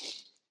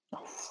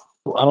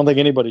 I don't think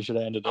anybody should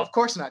have ended it. Of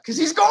course not, because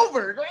he's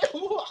Goldberg.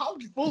 How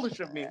foolish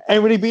of me.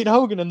 And when he beat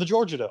Hogan in the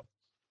Georgia Dome.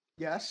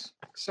 Yes.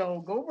 So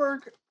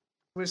Goldberg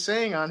was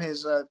saying on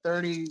his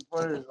 30,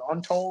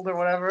 Untold or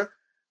whatever,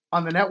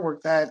 on the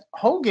network that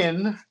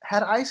Hogan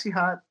had Icy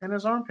Hot in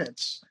his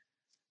armpits.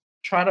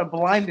 Try to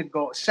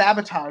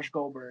sabotage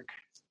Goldberg.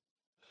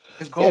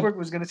 Because Goldberg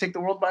was going to take the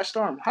world by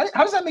storm. How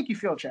does that make you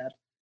feel, Chad?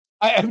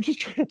 I'm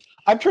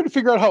trying to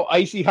figure out how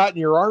icy hot in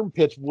your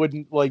armpits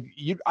wouldn't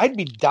I'd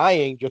be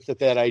dying just at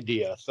that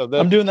idea. So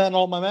I'm doing that in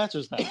all my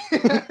matches now.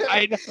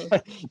 I know.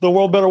 The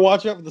world better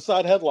watch out for the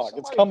side headlock.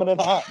 It's coming in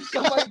hot.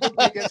 Somebody put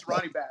me against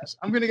Ronnie Bass.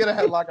 I'm going to get a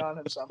headlock on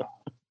him somehow.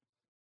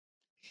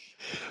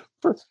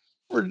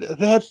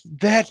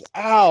 That's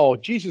ow,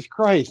 Jesus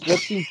Christ! That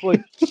seems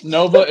like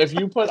Nova. If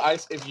you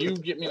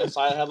get me in a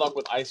side headlock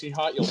with Icy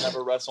Hot, you'll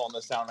never wrestle in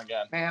this town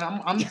again. Man,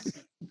 I'm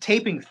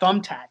taping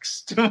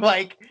thumbtacks to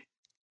like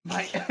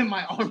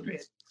my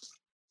armpit.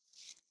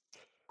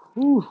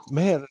 Ooh,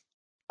 man.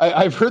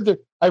 I've heard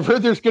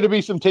there's going to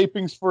be some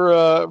tapings for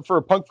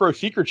a Punk Pro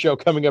Secret show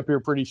coming up here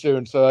pretty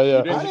soon. So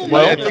I think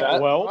What?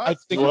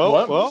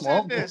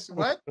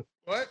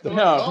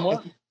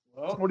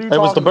 What are you It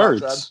was talking the about,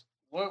 birds. Chad?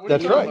 What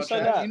That's right. About,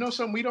 Chad? You know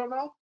something we don't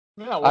know?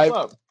 Yeah, what's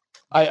up?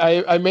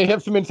 I may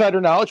have some insider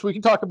knowledge. We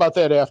can talk about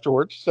that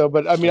afterwards. So,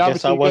 but I mean, I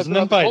guess obviously, I wasn't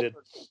invited.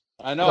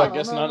 I know. I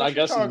guess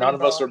none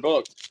of us are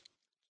booked.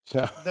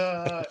 So.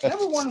 The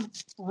number one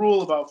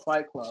rule about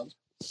Fight Club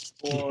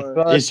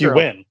is you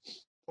win.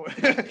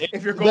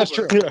 if you're Goldberg, That's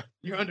true.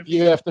 you're undefeated.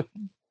 You have to.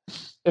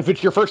 If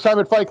it's your first time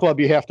at Fight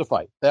Club, you have to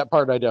fight. That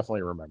part I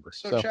definitely remember.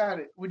 So,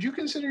 Chad, would you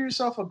consider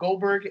yourself a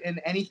Goldberg in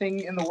anything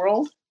in the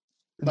world?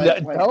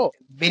 No.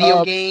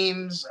 Video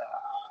games,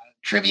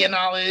 trivia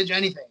knowledge,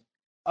 anything.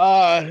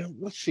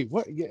 Let's see.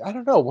 What? I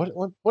don't know. What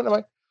am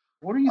I?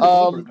 What are you the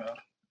Goldberg of?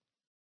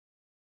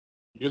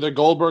 You're the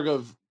Goldberg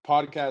of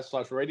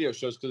podcast/radio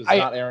shows because it's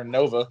not Aaron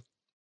Nova.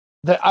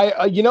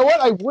 You know what?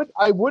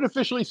 I would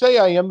officially say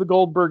I am the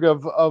Goldberg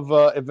of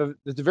at the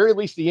very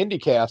least the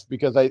IndyCast,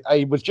 because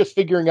I was just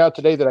figuring out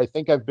today that I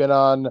think I've been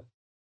on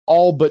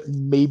all but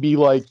maybe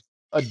like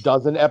a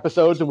dozen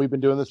episodes, and we've been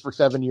doing this for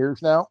 7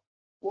 years now.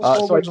 What's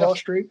Goldberg's lost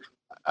streak?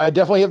 I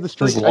definitely have the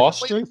streak.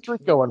 Lost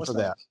streak going What's for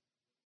that.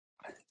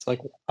 It's like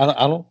I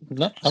don't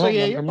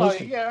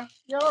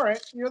you're all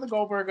right. You're the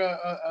Goldberg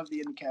of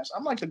the IndyCast.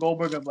 I'm like the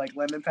Goldberg of like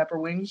lemon pepper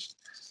wings,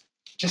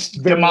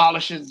 just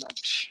demolishing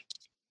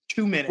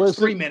 2 minutes,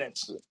 3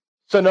 minutes.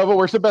 So Nova,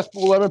 where's the best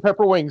lemon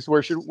pepper wings?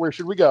 Where should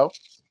we go?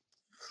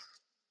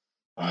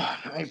 Now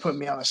you putting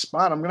me on a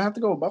spot. I'm gonna have to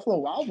go with Buffalo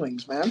Wild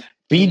Wings, man.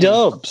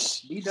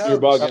 B-dubs. B-dubs. You're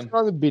bugging.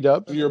 Wrong with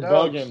B-Dub. You're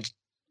bugging.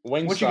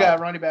 Wingstop. What you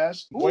got, Ronnie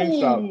Bass?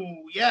 Wingstop.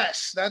 Ooh,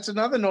 yes, that's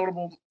another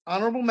notable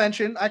honorable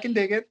mention. I can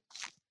dig it.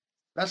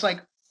 That's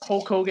like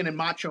Hulk Hogan and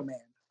Macho Man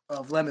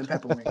of lemon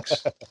pepper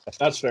wings.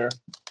 That's fair.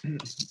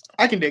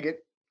 I can dig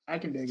it.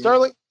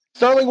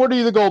 Starling, what are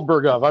you the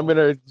Goldberg of? I'm going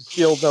to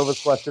steal Nova's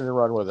question and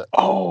run with it.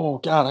 Oh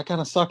God, I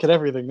kind of suck at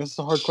everything. This is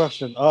a hard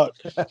question.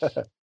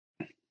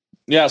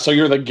 Yeah, so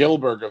you're the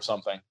Gilberg of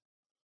something.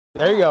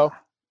 There you go.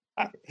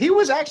 He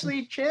was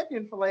actually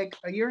champion for like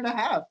a year and a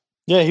half.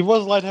 Yeah, he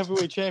was light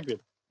heavyweight champion.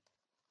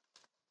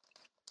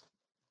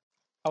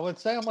 I would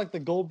say I'm like the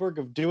Goldberg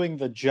of doing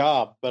the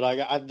job,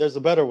 but there's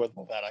a better one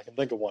than that. I can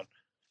think of one.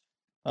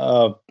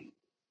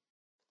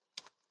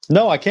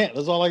 No, I can't.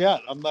 That's all I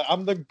got.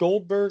 I'm the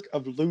Goldberg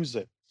of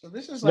losing. So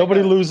this is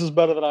Nobody loses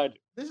better than I do.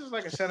 This is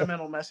like a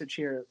sentimental message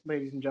here,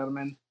 ladies and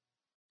gentlemen.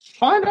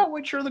 Find out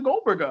what you're the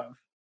Goldberg of,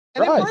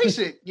 and embrace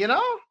it.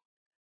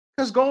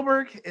 Because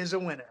Goldberg is a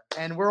winner,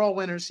 and we're all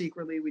winners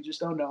secretly. We just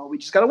don't know. We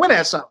just got to win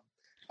at something.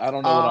 I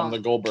don't know what I'm the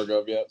Goldberg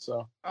of yet,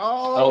 so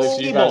at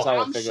least you guys have it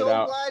I'm figured so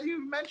out. glad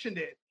you mentioned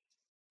it.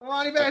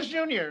 Ronnie Bass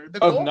Jr., the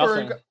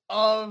Goldberg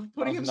of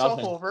putting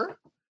himself over.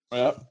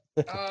 Yep.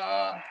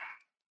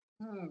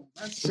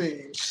 Let's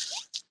see.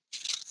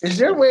 Is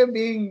there a way of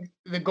being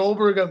the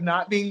Goldberg of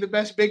not being the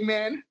best big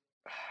man?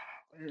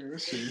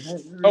 Let's see.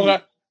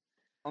 Okay.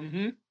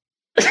 Mm-hmm.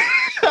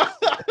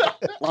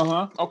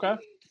 Okay.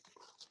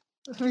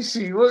 Let me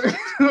see. You're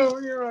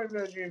right,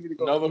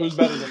 Nova, who's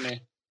better than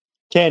me?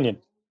 Canyon.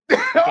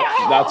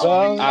 That's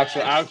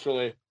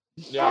actually.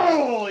 Yeah.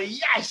 Oh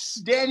yes,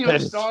 Daniel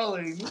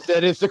Starling.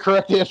 That is the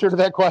correct answer to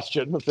that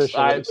question.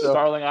 Officially,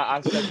 Starling, I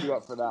set you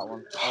up for that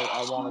one.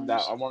 I wanted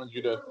that. I wanted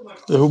you to.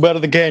 Who better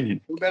than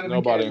Canyon? Who better than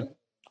Nobody. Canyon?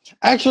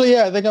 Actually,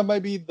 yeah, I think I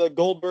might be the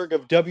Goldberg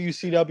of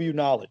WCW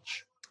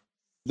knowledge.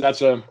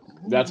 That's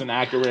an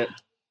accurate.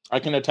 I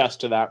can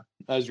attest to that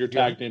as your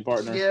tag team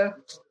partner.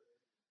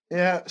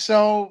 Yeah.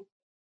 So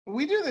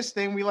we do this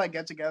thing. We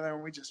get together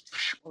and we just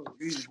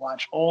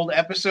watch old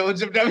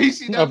episodes of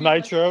WCW of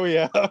Nitro.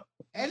 Yeah.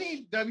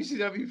 Any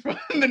WCW from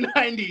the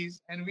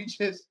 90s, and we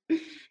just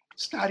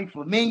Scotty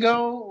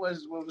Flamingo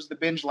was what was the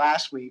binge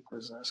last week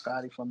was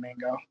Scotty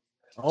Flamingo.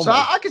 Oh so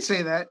I could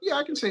say that. Yeah,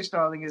 I can say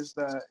Starling is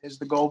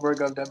the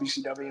Goldberg of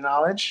WCW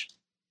knowledge.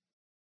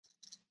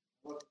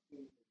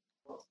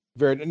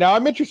 Now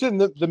I'm interested in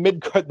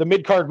the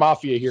mid card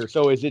mafia here.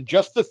 So is it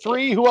just the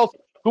three?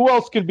 Who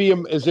else could be?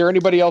 Is there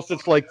anybody else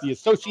that's like the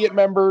associate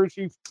members?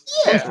 Yeah,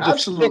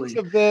 absolutely.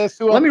 Of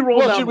this. Let me roll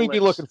down. What should we be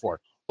looking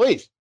for?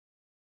 Please.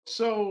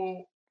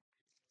 So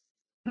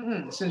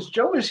since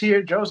Joe is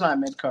here, Joe's not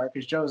mid card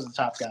because Joe's the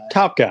top guy.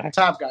 Top guy.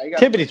 You got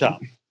Tippity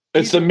top.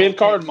 It's the mid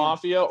card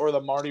mafia or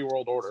the Marty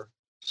World Order.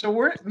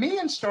 So me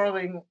and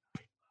Starling.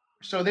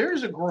 So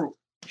there's a group,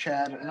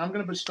 Chad, and I'm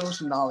going to bestow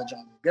some knowledge on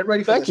you. Get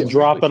ready for this.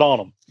 Drop it on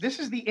them. This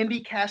is the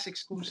IndyCast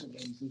exclusive,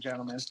 ladies and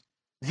gentlemen.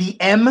 The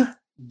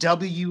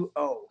MWO.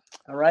 All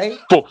right?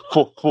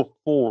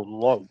 For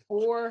life.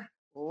 For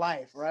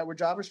life, right? We're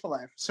jobbers for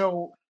life.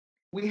 So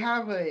we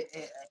have an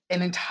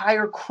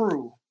entire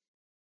crew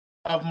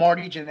of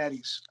Marty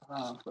Jannettis.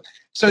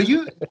 So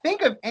you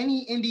think of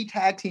any indie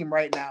tag team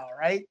right now,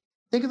 right?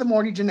 Think of the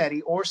Marty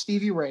Jannetty or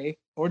Stevie Ray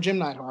or Jim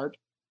Neidhart.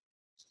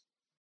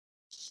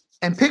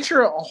 And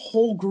picture a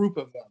whole group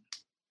of them.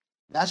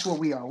 That's what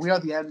we are. We are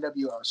the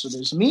MWO. So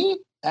there's me,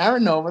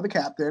 Aaron Nova, the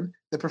captain,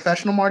 the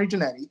professional Marty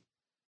Jannetty.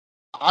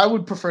 I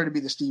would prefer to be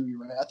the Stevie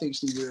Ray. I think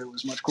Stevie Ray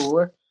was much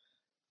cooler.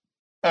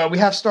 We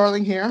have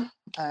Starling here,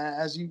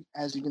 as you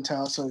can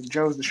tell. So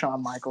Joe's the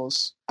Shawn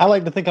Michaels. I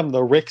like to think I'm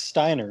the Rick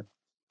Steiner.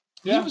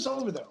 Yeah. He was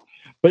over though,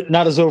 but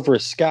not as over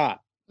as Scott.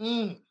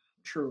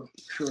 True.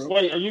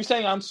 Wait, are you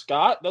saying I'm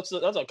Scott? That's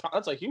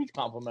a huge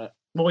compliment.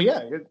 Well,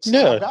 yeah,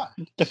 yeah.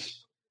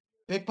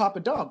 Big Papa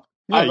Dump.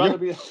 Yeah,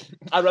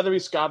 I'd rather be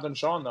Scott than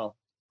Shawn though.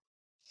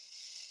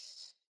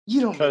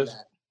 You don't mean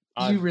that.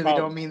 You really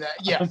don't mean that.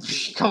 Yeah,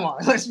 come on.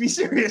 Let's be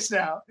serious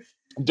now.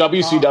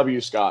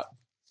 WCW Scott.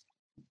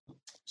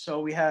 So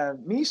we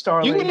have me,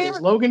 Starling,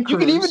 Logan Cruz. You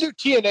can even do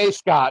TNA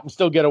Scott and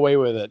still get away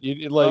with it.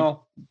 He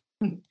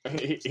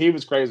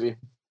was crazy.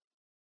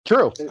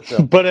 True.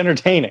 But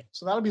entertaining.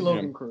 So that'll be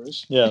Logan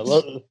Cruz. Yeah.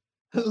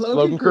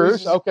 Logan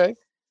Cruz. Okay.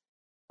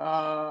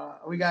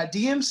 We got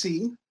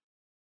DMC.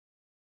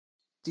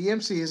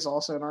 DMC is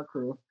also in our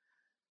crew.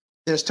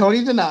 There's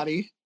Tony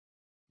Donati.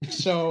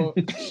 So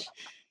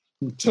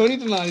Tony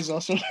Donati is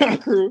also in our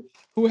crew,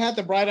 who had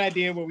the bright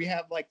idea where we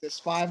have this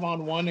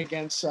 5-on-1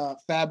 against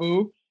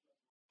Fabu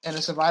in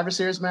a Survivor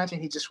Series match,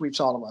 and he just sweeps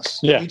all of us.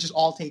 Yeah. We just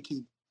all take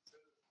heat.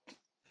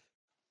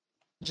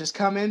 Just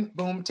come in,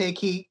 boom, take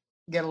heat,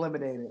 get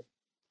eliminated.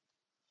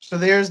 So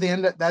there's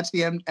that's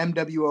the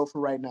MWO for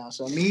right now.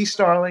 So me,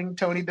 Starling,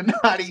 Tony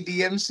Donati,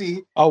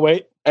 DMC. Oh,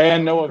 wait.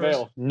 And No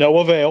Avail. No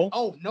Avail.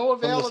 Oh, No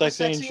Avail of the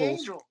Sexy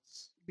Angels.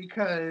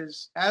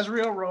 Because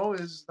Azrael Rowe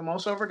is the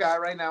most over guy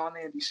right now on the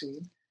indie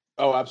scene.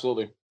 Oh,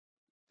 absolutely.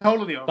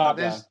 Totally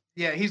over.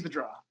 Yeah, he's the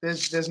draw.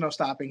 There's no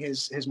stopping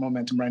his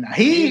momentum right now.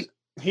 He's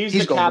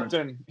the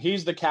captain.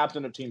 He's the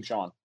captain of Team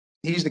Shawn.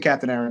 He's the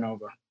captain Aaron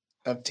Nova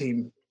of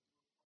Team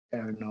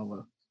Aaron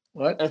Nova.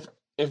 What?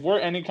 If we're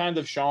any kind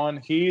of Shawn,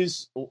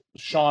 he's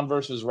Shawn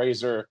versus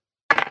Razor,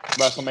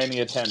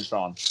 WrestleMania 10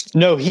 Shawn.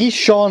 No, he's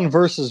Shawn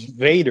versus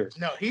Vader.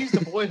 No, he's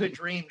the boyhood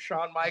dream,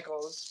 Shawn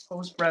Michaels,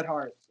 post Bret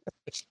Hart.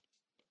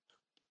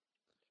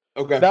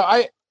 Okay.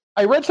 Now,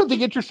 I read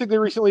something interestingly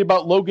recently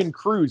about Logan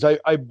Cruz.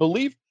 I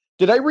believe,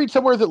 did I read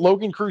somewhere that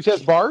Logan Cruz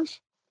has bars?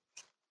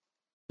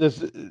 I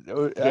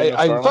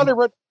thought I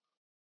read.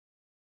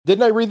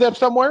 Didn't I read that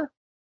somewhere?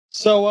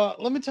 So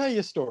let me tell you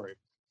a story.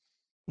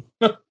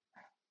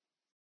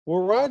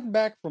 We're riding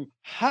back from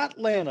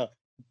Hotlanta,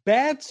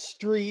 bad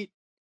street,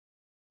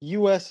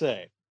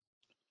 USA.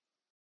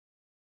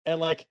 At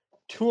like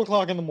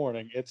 2:00 in the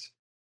morning. It's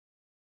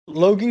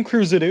Logan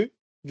Cruzado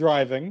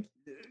driving.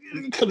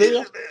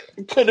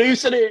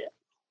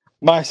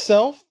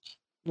 Myself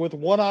with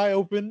one eye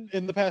open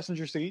in the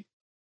passenger seat.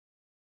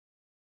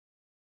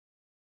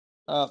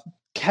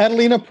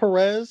 Catalina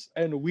Perez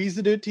and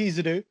Weezado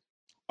Teezado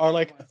are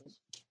like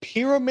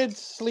pyramids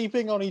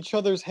sleeping on each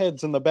other's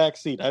heads in the back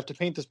seat. I have to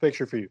paint this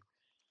picture for you.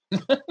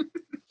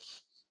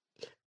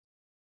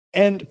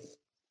 And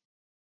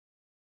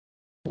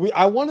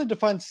I wanted to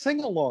find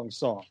sing-along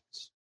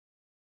songs.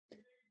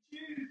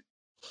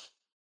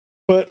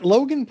 But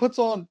Logan puts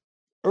on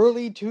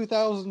early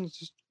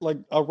 2000s like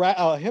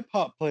a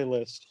hip-hop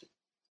playlist.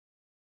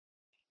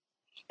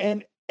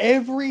 And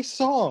every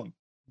song,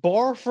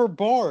 bar for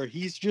bar,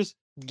 he's just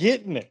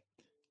getting it.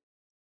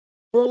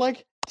 For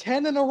like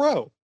 10 in a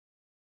row.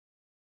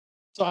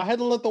 So I had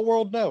to let the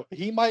world know.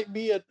 He might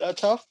be a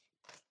tough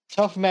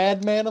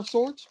madman of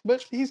sorts,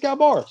 but he's got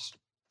bars.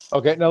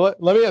 Okay, now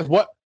let me ask,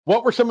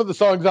 what were some of the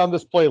songs on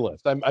this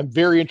playlist? I'm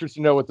very interested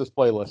to know what this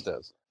playlist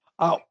is.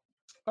 Oh,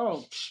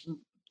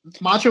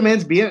 Macho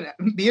Man's Be a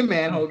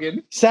Man,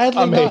 Hogan.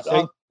 Sadly,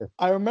 Amazing.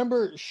 I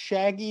remember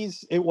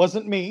Shaggy's It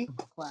Wasn't Me.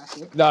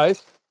 Classic.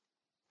 Nice.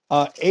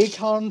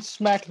 Akon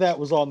Smack That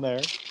was on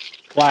there.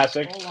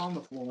 Classic. All on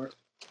the floor.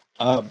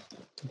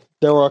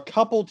 There were a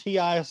couple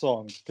T.I.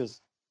 songs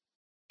because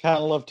kind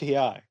of love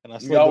T.I. and I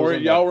slid Y'all those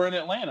in y'all there. were in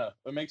Atlanta.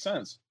 That makes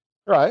sense.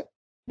 Right.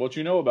 What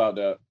you know about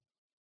that?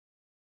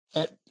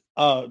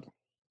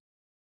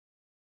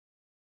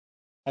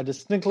 I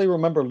distinctly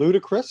remember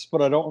Ludacris,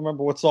 but I don't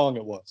remember what song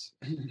it was.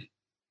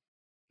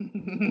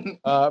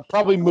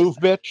 Probably Move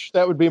Bitch.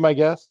 That would be my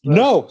guess.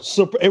 No,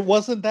 it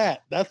wasn't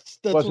that. That's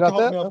Was what not caught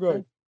that? me off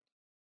guard.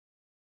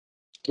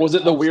 Was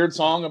it the weird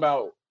song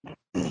about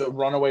the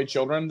runaway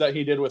children that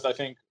he did with, I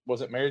think,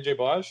 was it Mary J.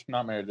 Blige?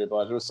 Not Mary J.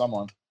 Blige. It was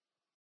someone.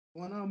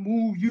 When I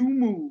move, you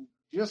move.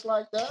 Just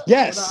like that.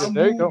 Yes, When I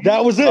there you go. move,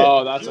 that was it.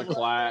 Oh, that's a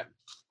clap.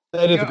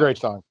 That is Yeah. a great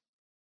song.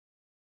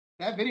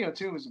 That video,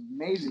 too, was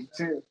amazing,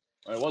 too.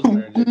 It was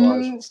Mary J.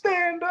 Blige.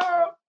 Stand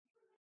up.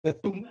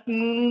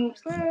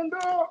 Stand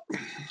up.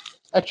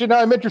 Actually, now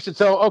I'm interested.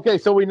 So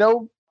we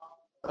know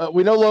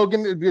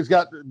Logan has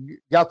got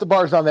the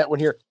bars on that one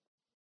here.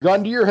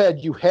 Gun to your head,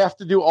 you have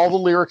to do all the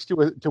lyrics to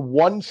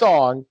one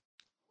song,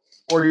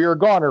 or you're a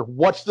goner.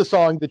 What's the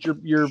song that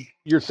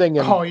you're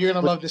singing? Oh, you're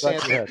gonna with love this gun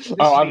to your answer. head?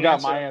 Oh, I've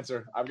got my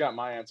answer. I've got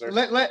my answer.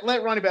 Let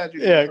Ronnie Bass Jr.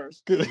 go Yeah,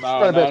 first. good.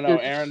 No,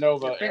 Aaron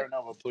Nova,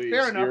 please.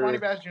 Fair enough. You're- Ronnie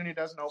Bass Jr.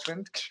 doesn't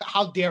open.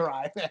 How dare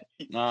I?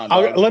 Nah,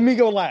 dog. Let me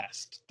go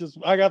last.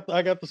 I got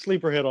the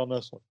sleeper hit on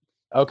this one.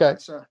 Okay.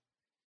 So,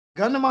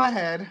 gun to my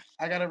head.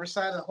 I gotta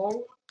recite a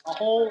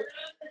whole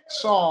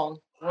song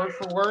word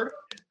for word.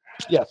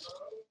 Yes.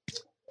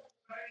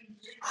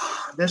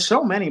 There's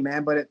so many,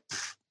 man, but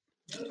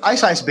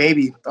Ice Ice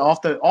Baby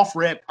off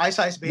rip. Ice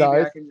Ice Baby.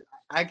 Nice.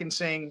 I can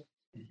sing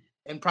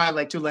in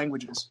probably like 2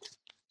 languages.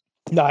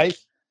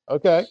 Nice.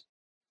 Okay.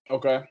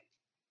 Okay.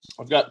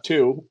 I've got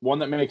 2. One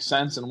that makes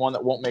sense and one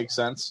that won't make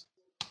sense.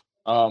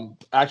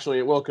 Actually,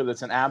 it will because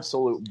it's an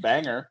absolute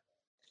banger.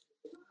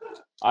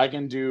 I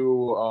can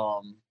do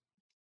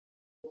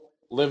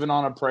 "Living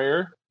on a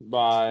Prayer"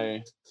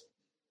 by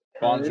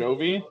Bon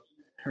Jovi.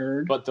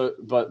 Heard. But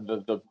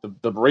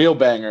the real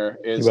banger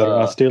is You better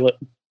not steal it.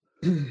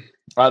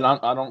 I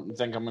don't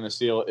think I'm gonna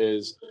steal it,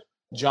 is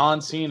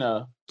John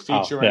Cena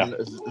featuring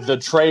Oh, the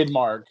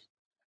trademark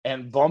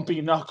and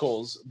Bumpy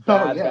Knuckles,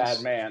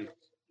 Bad Man.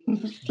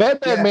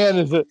 Bad Man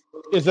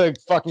is a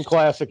fucking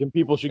classic, and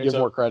people should give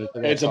more credit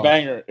to that. It's a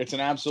banger. It's an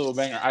absolute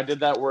banger. I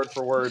did that word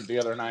for word the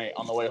other night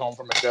on the way home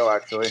from a show,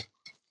 actually.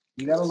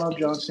 You gotta love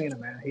John Cena,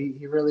 man.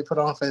 He really put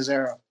on for his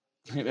era.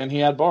 And he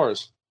had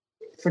bars.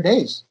 For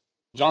days.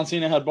 John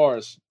Cena had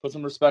bars. Put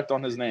some respect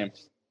on his name.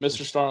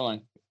 Mr.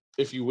 Starling,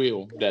 if you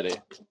will, Daddy.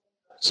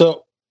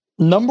 So,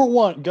 number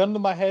 1, gun to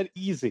my head,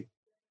 easy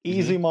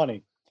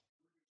money.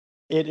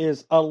 It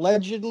is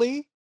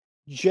allegedly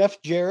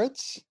Jeff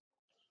Jarrett's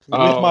 "With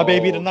My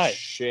Baby Tonight."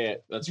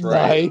 Shit, that's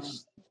right.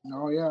 Nice.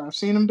 Oh yeah, I've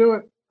seen him do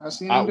it. I've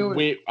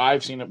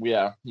seen it.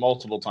 Yeah,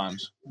 multiple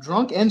times.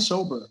 Drunk and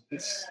sober.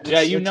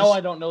 I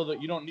don't know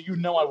that you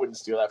know I wouldn't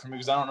steal that from you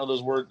because I don't know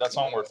that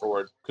song word for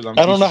word. Because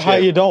I don't know how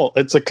you don't.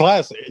 It's a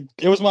classic.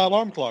 It was my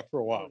alarm clock for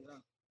a while.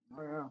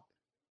 Oh yeah.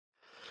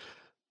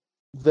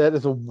 That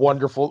is a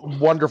wonderful,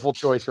 wonderful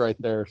choice right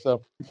there.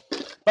 So,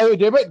 by the way,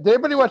 did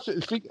anybody watch?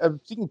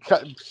 Speaking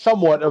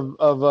somewhat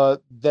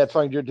of that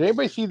song, did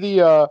anybody see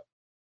the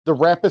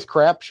Rapist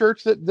Crap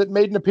shirts that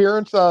made an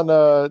appearance on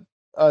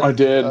I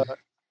did.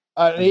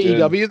 on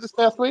AEW this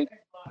past week?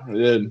 I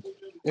did.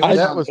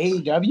 That was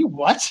AEW.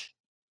 What?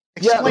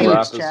 Yeah, Explain the it,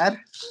 Rapist. Chad.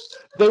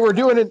 They were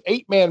doing an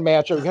 8-man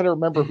match. I got to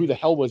remember who the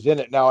hell was in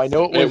it now. I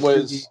know It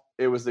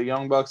was the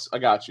Young Bucks. I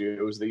got you.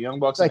 It was the Young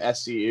Bucks and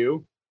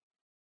SCU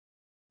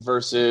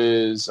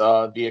versus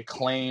the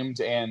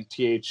Acclaimed and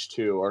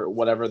TH2 or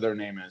whatever their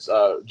name is.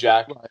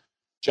 Jack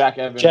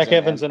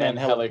Evans and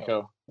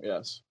Angelico.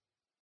 Yes.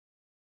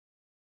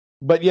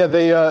 But yeah,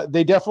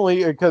 they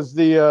definitely, because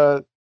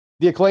the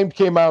the Acclaimed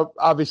came out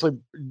obviously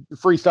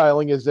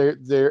freestyling as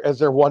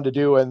they're one to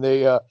do, and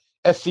they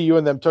SCU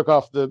and them took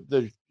off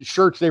the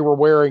shirts they were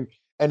wearing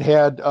and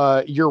had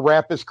your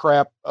rap is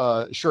crap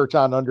shirt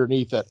on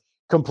underneath it.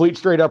 Complete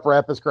straight up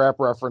rap is crap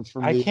reference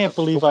from I can't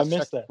believe I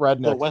missed that.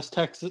 Redneck. The West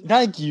Texas.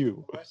 Thank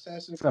you. West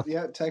Texas,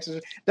 yeah,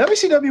 Texas.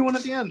 WCW won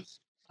at the end.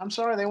 I'm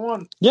sorry, they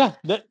won. Yeah,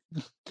 They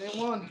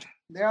won.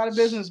 They're out of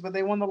business, but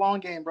they won the long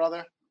game,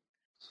 brother.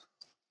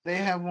 They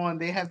have won.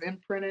 They have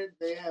imprinted.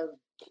 They have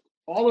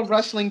all of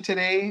wrestling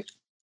today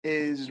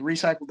is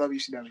recycled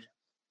WCW.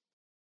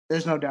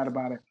 There's no doubt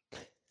about it.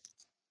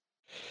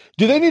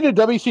 Do they need a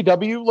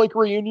WCW like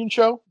reunion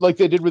show like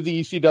they did with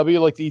the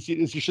ECW? Like the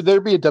should there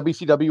be a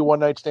WCW one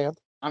night stand?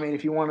 I mean,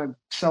 if you want to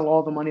sell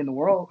all the money in the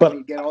world,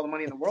 But- get all the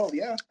money in the world,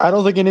 yeah. I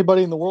don't think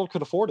anybody in the world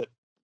could afford it.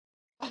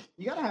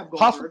 You gotta have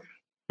Goldberg.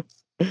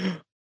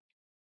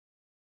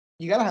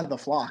 You gotta have the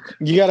flock.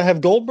 You got to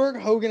have Goldberg,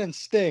 Hogan, and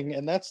Sting,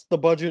 and that's the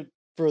budget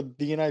for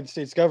the United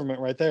States government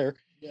right there.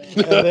 And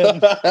then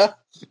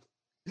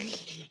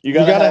you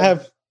got to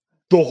have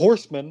the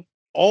Horsemen,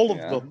 all of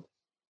them.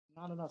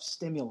 Not enough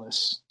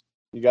stimulus.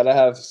 You got to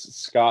have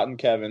Scott and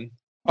Kevin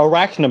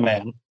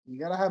Arachnaman. You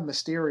gotta have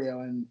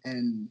Mysterio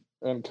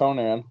and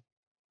Conan.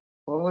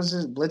 what was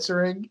his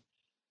Blitzering?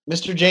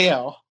 Mr.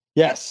 JL.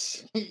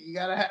 Yes. You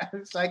gotta have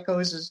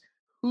Psychosis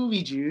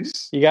Hoovy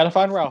Juice. You got to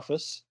find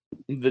Ralphus.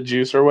 The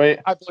juicer weight.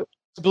 I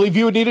believe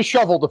you would need a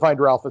shovel to find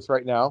Ralphus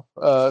right now.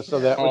 So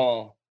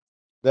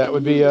that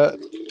would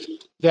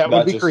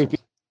be creepy.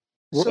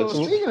 So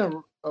speaking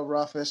of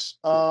Rufus,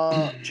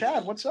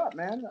 Chad, what's up,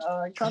 man?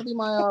 You trying to be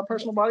my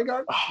personal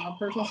bodyguard, my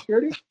personal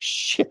security?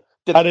 Shit.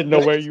 I didn't know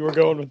where you were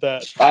going with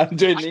that. I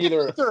didn't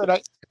either.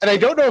 And I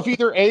don't know if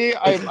either A,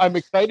 I'm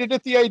excited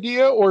at the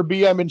idea, or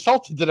B, I'm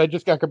insulted that I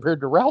just got compared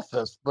to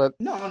Ralphus. But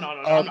No.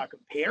 I'm not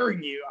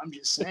comparing you. I'm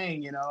just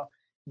saying,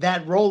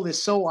 that role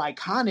is so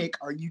iconic.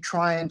 Are you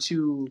trying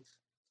to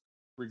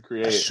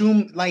Recreate.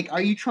 assume, like,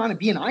 are you trying to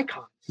be an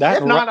icon?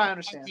 That If not, I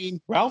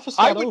understand. Ralphus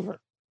I got would- over.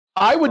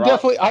 I would Right.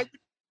 definitely,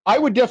 I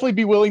would definitely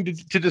be willing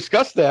to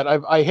discuss that.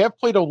 I have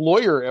played a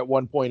lawyer at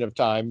one point of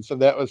time, so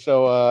that was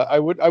I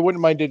wouldn't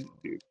mind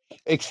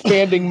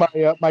expanding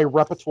my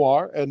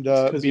repertoire and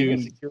being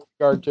a security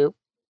guard too.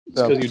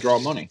 So. Because you draw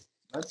money.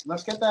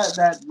 Let's get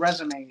that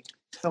resume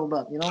filled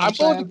up. You know what I'm I'm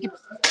willing saying? to keep.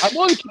 I'm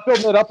willing to keep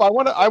building it up. I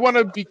want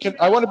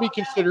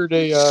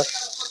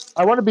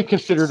to be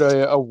considered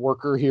a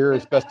worker here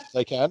as best as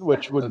I can,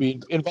 which would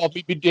involve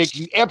me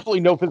taking absolutely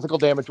no physical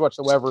damage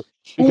whatsoever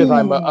because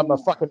I'm a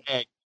fucking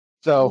egg.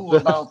 So Ooh,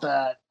 about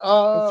that.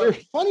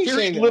 Funny you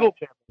say very little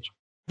that. damage.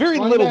 Very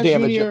Funny little that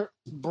damage. Junior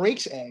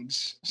breaks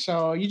eggs,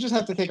 so you just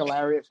have to take a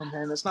lariat from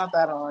him. It's not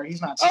that hard.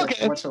 He's not stiff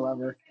Okay.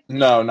 whatsoever.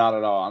 No, not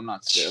at all. I'm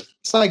not stiff.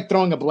 It's like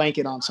throwing a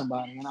blanket on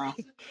somebody,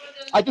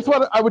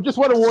 I would just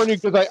want to warn you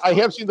because I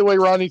have seen the way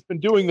Ronnie's been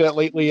doing that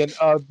lately, and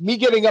me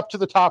getting up to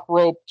the top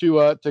rope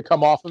to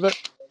come off of it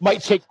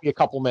might take me a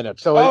couple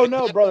minutes. So Oh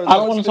no, brother. I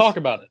don't want to talk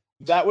about it.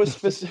 That was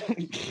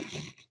specific.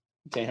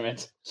 Damn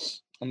it!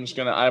 I'm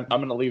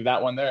gonna leave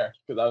that one there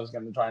because I was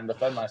gonna try and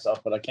defend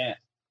myself, but I can't.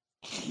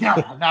 No,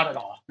 not at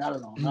all. Not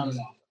at all. Not at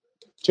all.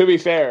 To be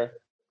fair,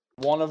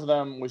 one of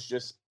them was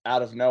just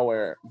out of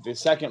nowhere. The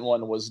second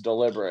one was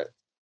deliberate.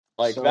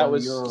 Like So that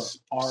was you're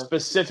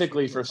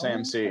specifically for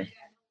Sam C.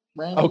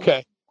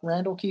 okay.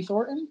 Randall Keith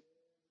Orton?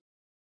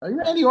 Are you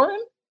Randy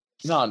Orton?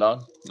 No,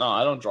 dog. No,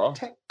 I don't draw.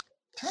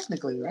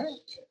 Technically, right?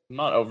 I'm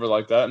not over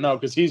like that. No,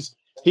 because he's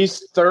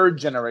third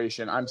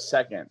generation. I'm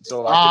second,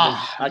 so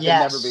I can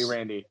yes. never be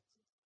Randy.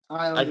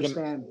 I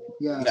understand.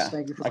 Yes, Yeah,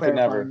 thank you for I could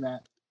never. clarifying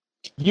that.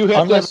 You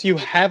have Unless you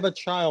have a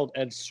child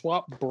and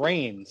swap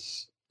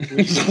brains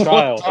with your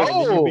child, and then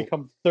Oh. you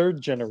become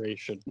third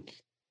generation,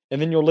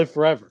 and then you'll live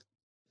forever.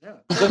 Yeah.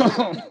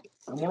 that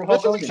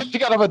sounds like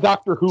something out of a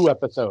Doctor Who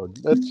episode.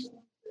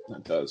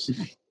 That does.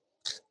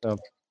 Oh.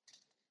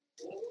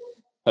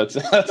 That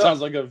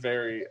sounds like a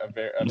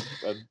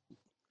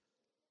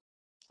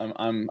I don't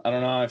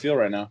know how I feel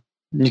right now.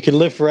 You can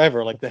live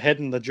forever, like the head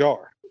in the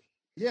jar.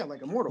 Yeah,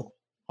 like Immortal.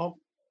 Hulk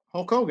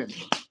Hogan.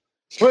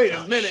 Wait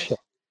a minute.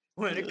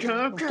 When it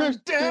comes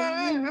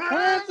down,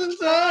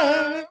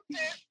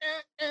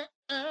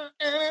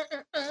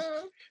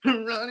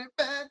 run it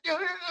back,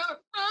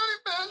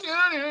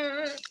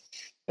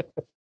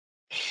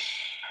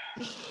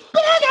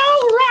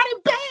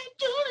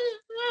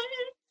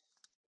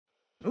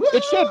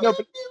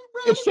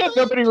 It's sad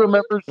nobody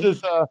remembers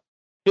his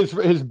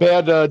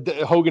bad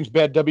Hogan's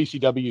bad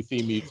WCW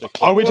theme music.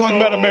 Are we talking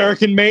about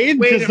American Made?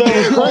 Wait a 'Cause that was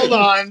minute, hold great.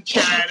 on,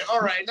 Chad. All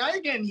right, now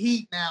you're getting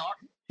heat now.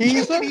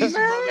 He's He's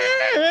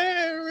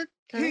American.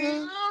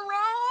 He's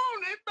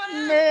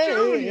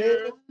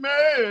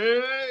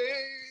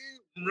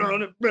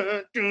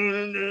back,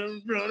 Junior.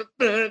 Run it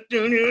back,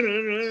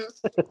 Junior.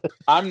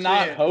 I'm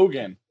not Yeah.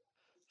 Hogan.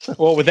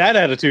 Well, with that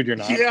attitude, you're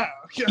not. Yeah,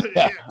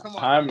 come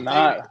on. I'm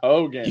not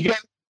Hogan.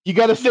 You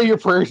got to say your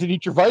prayers and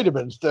eat your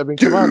vitamins. I mean,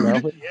 come on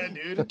now.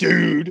 Yeah,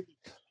 dude.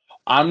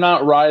 I'm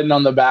not riding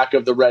on the back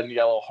of the red and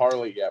yellow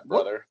Harley yet,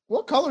 brother.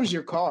 What color's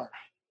your car?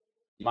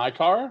 My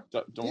car?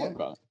 Don't Yeah. worry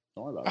about it.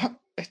 Don't worry about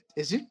it.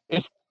 Is it?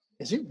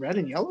 Is it red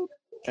and yellow?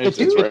 It's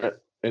red.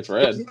 It's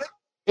red.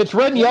 It's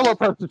red and yellow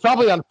because it's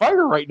probably on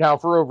fire right now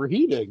for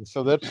overheating.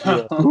 So that's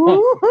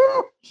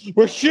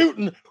we're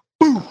shooting.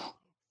 Boo,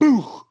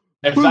 boo.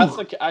 If that's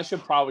the, I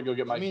should probably go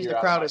get my. That means gear the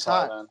out crowd of is my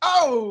car hot. then.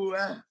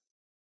 Oh,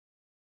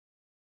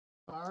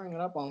 firing it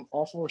up on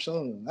all 4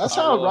 cylinders. That's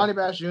I how will. Ronnie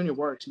Bass Jr.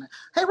 works, man.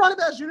 Hey, Ronnie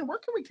Bass Jr., where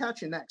can we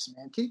catch you next,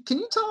 man? Can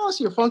you tell us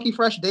your funky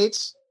fresh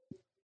dates?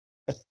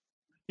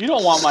 You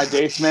don't want my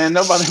dates, man.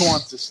 Nobody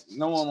wants to.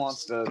 No one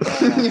wants to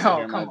Yo, hear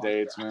my come on,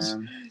 dates, guys.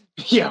 man.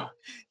 Yeah,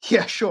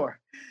 sure.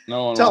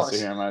 No one Tell wants us.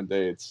 to hear my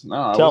dates.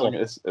 No, I Tell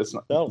wasn't. It's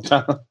not.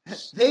 Tell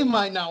They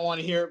might not want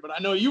to hear it, but I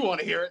know you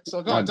want to hear it.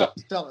 So go on, No,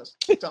 tell us.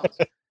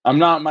 I'm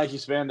not Mikey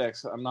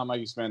Spandex. I'm not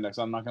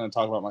going to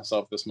talk about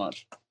myself this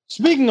much.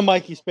 Speaking of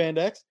Mikey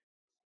Spandex,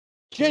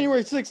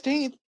 January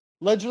 16th,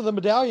 Legend of the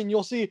Medallion,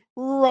 you'll see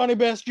Ronnie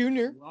Bass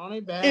Jr.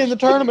 Ronnie Bass in the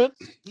tournament.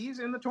 He's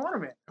in the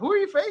tournament. Who are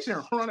you facing,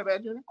 Ronnie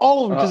Bass Jr.?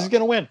 All of them, because he's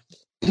going to win.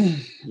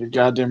 You're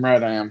goddamn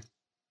right I am.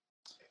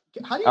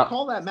 How do you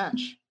call that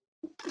match?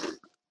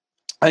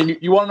 And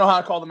you want to know how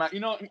I call the match? You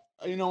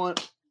know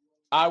what?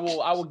 I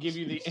will give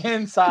you the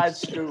inside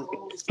scoop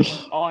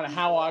on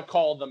how I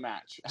call the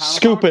match.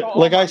 Scoop it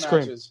like ice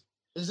cream. Is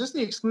this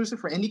the exclusive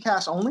for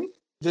IndyCast only?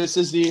 This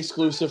is the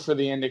exclusive for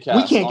the IndyCast.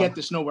 We can't get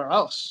this nowhere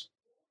else.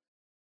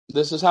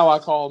 This is how I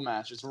call a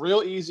match. It's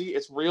real easy.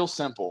 It's real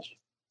simple.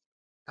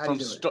 How do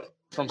you do it?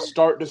 From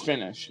start to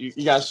finish. You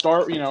got to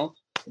start,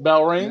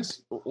 bell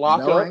rings,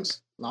 lock Bell up.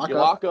 rings, You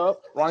lock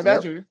up. Ronnie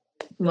Bass Jr.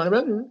 Ronnie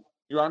Bass Jr.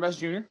 You're Ronnie Bass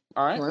Jr.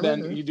 All right. Ronnie Then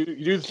Bass Jr. you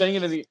do the thing,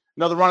 and then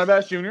another Ronnie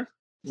Bass Jr.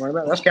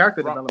 That's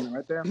character development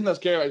right there. That's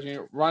Gary Bass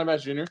Jr. Ronnie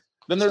Bass Jr.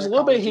 Then there's a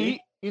little bit of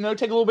heat. Take a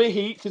little bit of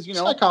heat because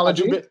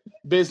Psychology. I do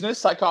business,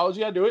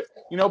 psychology. I do it.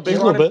 Big A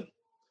little Ronnie, bit.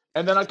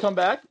 and then I come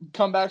back.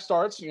 Comeback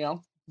starts.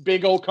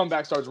 Big old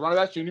comeback starts. Ronnie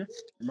Bass Jr.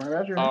 Ronnie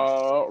Bass Jr.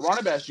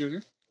 Ronnie Bass Jr.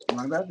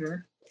 Ronnie Bass Jr.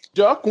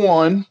 Duck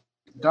one.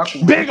 Duck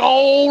one. Big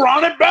old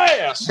Ronnie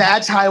Bass.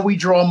 That's how we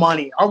draw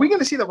money. Are we going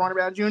to see the Ronnie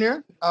Bass Jr.?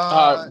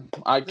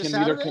 I this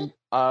can either Saturday?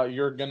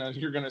 you're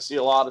gonna see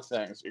a lot of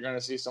things. You're gonna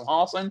see some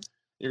hossing.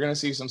 You're gonna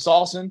see some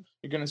saucing.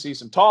 You're gonna see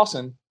some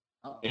tossing.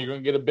 Uh-oh. And you're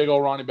gonna get a big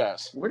old Ronnie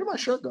Bass. Where did my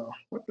shirt go?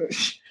 What the?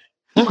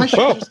 My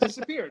shirt just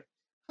disappeared.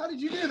 How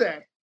did you do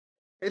that?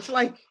 It's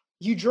like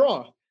you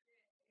draw.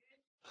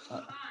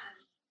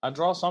 I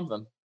draw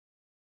something.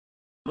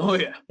 Oh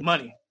yeah,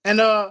 money. And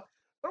what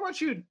about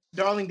you,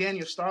 darling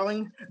Daniel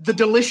Starling, the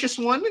delicious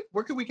one?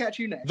 Where can we catch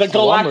you next? The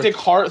galactic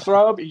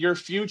heartthrob, your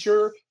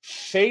future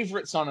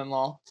favorite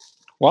son-in-law.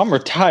 Well, I'm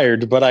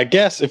retired, but I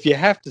guess if you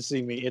have to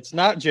see me, it's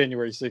not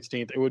January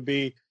 16th. It would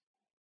be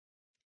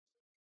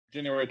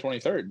January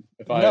 23rd.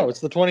 No,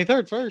 it's the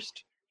 23rd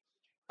first.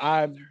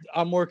 I'm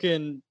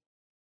working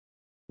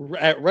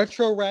at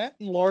Retro Rat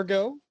in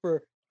Largo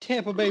for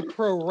Tampa Bay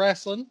Pro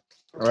Wrestling.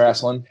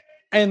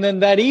 And then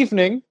that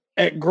evening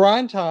at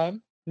Grind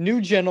Time,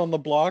 New Gen on the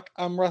Block,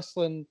 I'm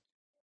wrestling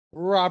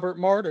Robert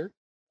Martyr.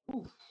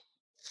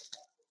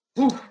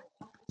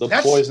 The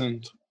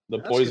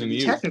poison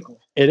youth. Technical.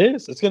 It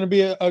is. It's going to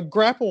be a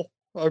grapple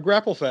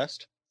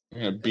fest.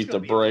 You're gonna beat the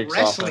brakes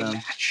off of him.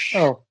 Match.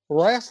 Oh,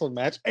 wrestling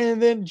match.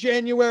 And then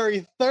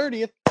January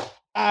 30th,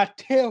 I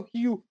tell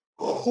you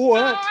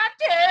what. I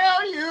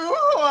tell you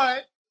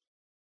what.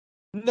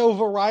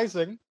 Nova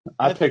Rising.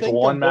 I picked think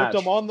one they booked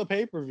match. them on the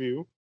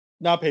pay-per-view.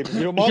 Not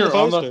pay-per-view. I'm on the You're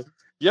on poster.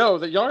 Y'all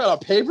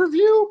got a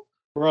pay-per-view?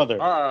 Brother.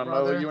 All right,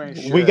 Brother. Mo, you ain't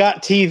shit. We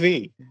got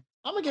TV.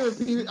 I'm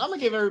gonna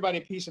give everybody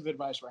a piece of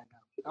advice right now.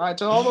 All right,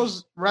 to all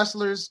those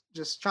wrestlers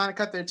just trying to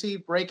cut their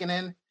teeth, breaking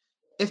in.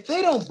 If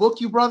they don't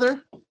book you,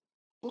 brother,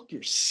 book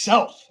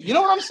yourself. You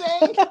know what I'm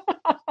saying?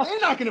 They're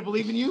not gonna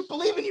believe in you.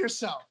 Believe in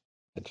yourself.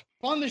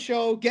 On the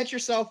show, get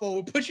yourself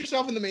over, put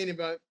yourself in the main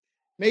event,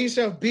 make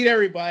yourself beat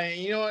everybody.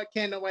 And you know what?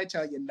 Can't nobody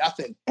tell you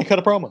nothing. And cut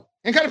a promo.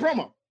 And cut a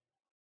promo.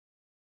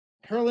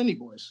 Hurl Indie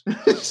Boys.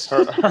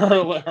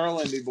 Hurl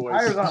Indy boys.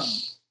 Hire them.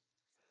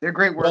 They're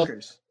great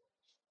workers.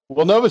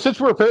 Well, Nova, since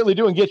we're apparently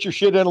doing get your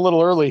shit in a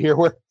little early here,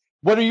 what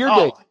are your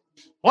dates?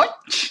 What?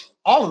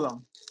 All of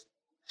them.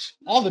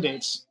 All the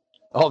dates.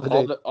 All the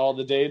dates. All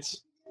the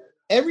dates.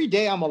 Every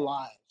day I'm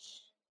alive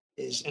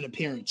is an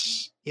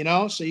appearance,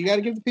 so you got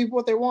to give the people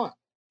what they want.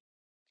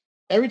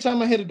 Every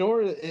time I hit a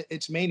door,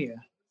 it's mania.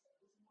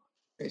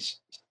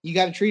 You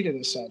got to treat it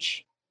as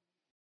such.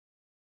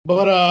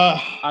 But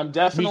I'm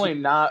definitely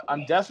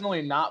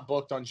not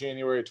booked on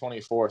January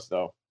 24th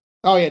though.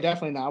 Oh yeah,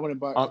 definitely not. I wouldn't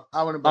book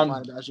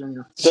Ronnie Bass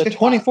Jr. The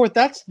 24th,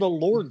 that's the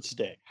Lord's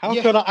Day. How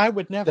Yeah. could I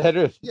would never. That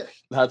is. Yeah.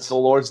 That's the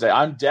Lord's Day.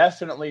 I'm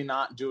definitely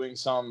not doing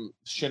some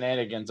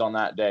shenanigans on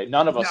that day.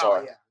 None of us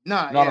are.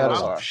 None of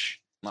us are.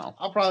 No.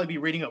 I'll probably be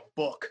reading a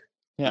book.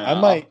 Yeah, Yeah.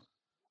 I might.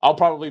 I'll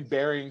probably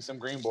burying some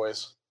Green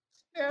Boys.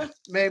 Yeah,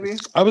 maybe.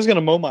 I was going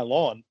to mow my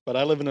lawn, but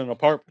I live in an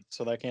apartment,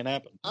 so that can't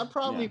happen. I'll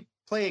probably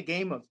play a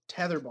game of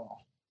tetherball.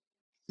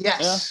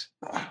 Yes.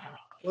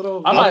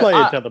 Little. I I'll might- play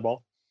I- a tetherball.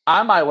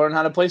 I might learn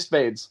how to play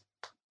spades.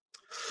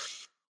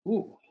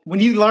 Ooh. When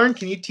you learn,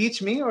 can you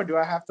teach me, or do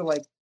I have to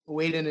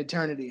wait an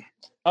eternity?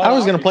 I was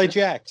I'll going to teach play you.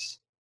 jacks.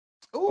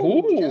 Ooh.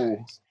 Ooh.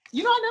 Jacks.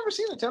 I never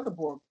seen a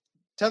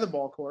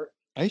Tetherball court.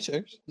 Are you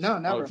serious? No,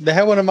 never. They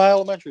had one in my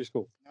elementary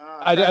school.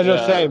 I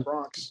know, same.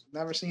 Bronx.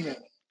 Never seen it.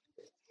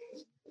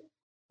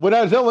 When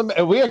I was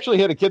elementary, we actually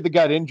had a kid that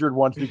got injured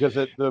once because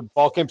the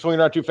ball came swinging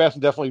around too fast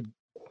and definitely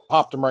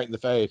popped him right in the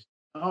face.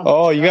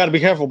 Oh, you got to be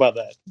careful about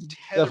that.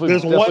 There's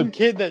Definitely. one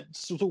kid that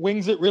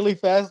swings it really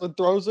fast and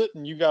throws it,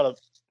 and you gotta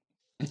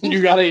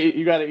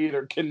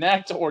either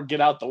connect or get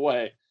out the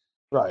way.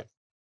 Right.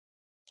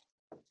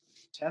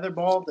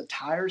 Tetherball, the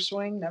tire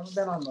swing. Never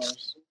been on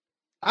those.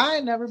 I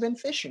never been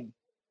fishing.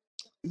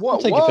 Whoa!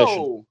 take you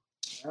fishing.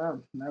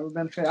 Never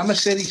been fishing. I'm a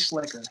city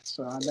slicker,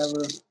 so I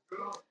never.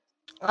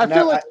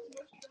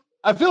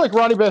 I feel like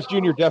Ronnie Best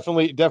Jr.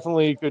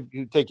 definitely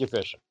could take you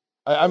fishing.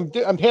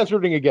 I'm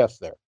hazarding a guess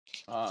there.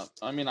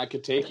 I mean, I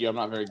could take you. I'm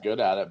not very good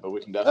at it, but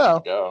we can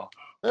definitely go.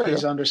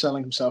 He's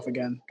underselling himself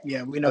again.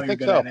 Yeah, we know you're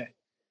good so. at it.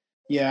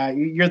 Yeah,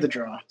 you're the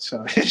draw.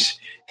 So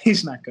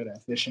he's not good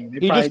at fishing.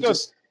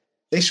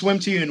 They swim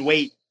to you and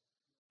wait.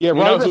 Yeah,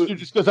 Ronnie Best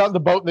just goes out in the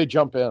boat and they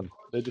jump in.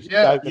 They just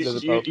dive into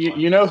the boat.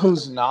 You know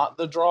who's not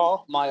the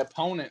draw? My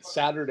opponent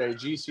Saturday,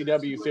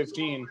 GCW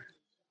 15,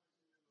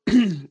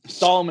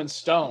 Solomon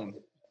Stone.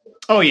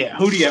 Oh yeah,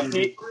 who do you have?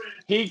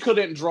 He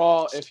couldn't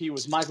draw if he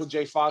was Michael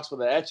J. Fox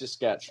with an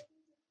Etch-a-Sketch.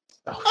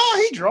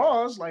 Oh, he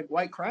draws like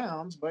white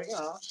crowns, but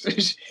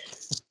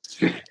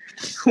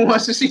who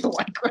wants to see a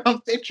white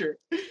crown picture?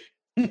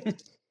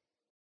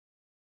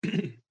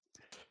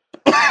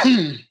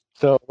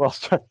 So, well,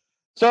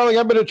 Starling,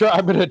 I'm gonna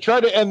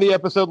try to end the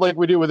episode like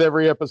we do with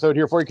every episode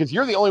here for you because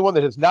you're the only one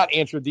that has not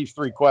answered these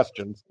 3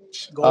 questions.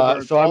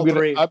 Goldberg, so I'm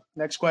gonna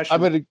next question.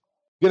 I'm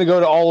gonna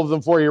go to all of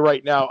them for you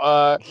right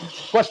now.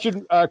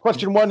 Question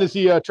 1 is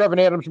the Trevin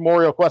Adams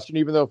Memorial question,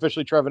 even though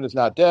officially Trevin is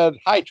not dead.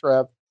 Hi,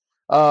 Trev.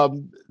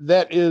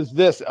 That is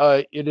this.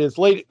 It is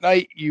late at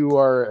night. You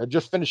are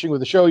just finishing with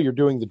the show. You're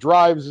doing the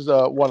drives, as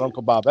one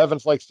Uncle Bob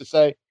Evans likes to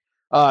say.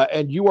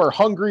 And you are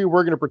hungry.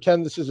 We're going to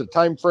pretend this is a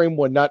time frame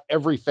when not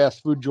every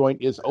fast food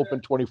joint is open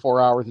 24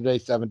 hours a day,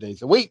 7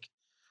 days a week.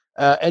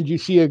 And you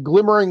see a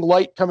glimmering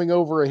light coming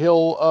over a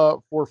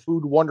hill for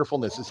food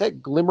wonderfulness. Is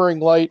that glimmering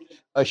light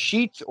a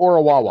Sheetz or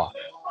a Wawa?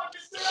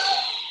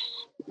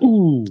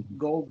 Ooh,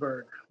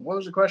 Goldberg. What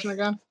was the question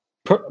again?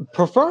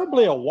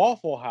 Preferably a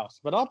Waffle House,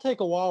 but I'll take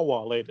a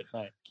Wawa late at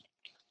night.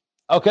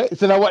 Okay,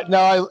 so now what?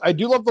 Now I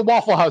do love the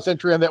Waffle House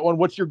entry on that one.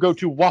 What's your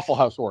go-to Waffle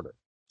House order?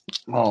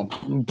 Oh,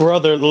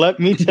 brother, let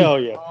me tell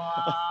you.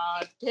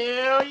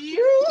 Tell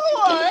you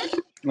what.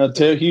 I'll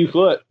tell you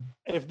what.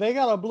 If they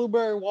got a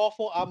blueberry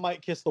waffle, I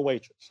might kiss the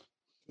waitress.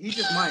 He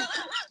just might.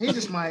 Might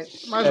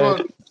as well.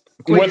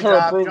 With her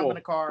job, approval. Jump in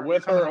the car,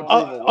 With her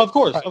approval. Of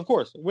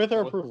course. With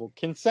her approval.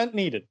 Consent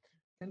needed.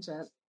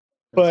 Consent.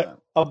 But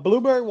a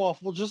blueberry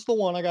waffle, just the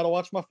one. I got to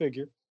watch my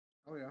figure.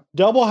 Oh, yeah.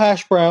 Double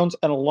hash browns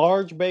and a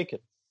large bacon.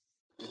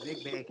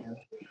 Big bacon.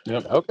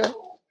 Yep. Okay.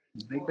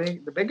 Big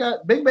bacon.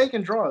 Big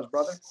bacon draws,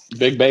 brother.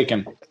 Big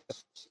bacon.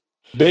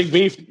 Big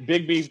beef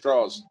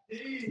draws.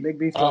 Big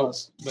beef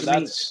draws. But The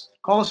meats.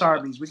 Call us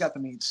Arby's. We got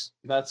the meats.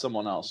 That's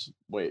someone else.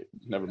 Wait,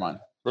 never mind.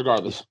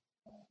 Regardless.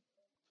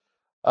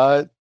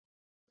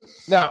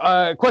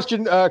 Now,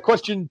 question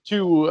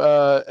 2,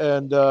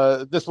 and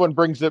this one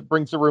brings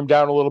the room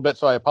down a little bit,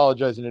 so I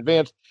apologize in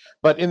advance.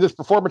 But in this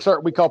performance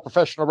art we call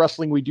professional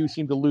wrestling, we do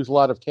seem to lose a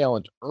lot of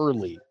talent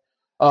early.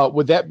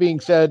 With that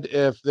being said,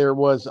 if there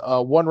was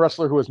one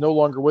wrestler who is no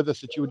longer with us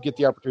that you would get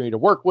the opportunity to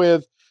work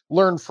with,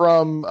 learn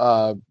from,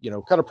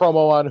 cut a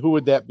promo on, who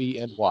would that be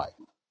and why?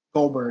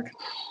 Goldberg.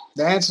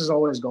 The answer is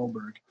always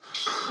Goldberg.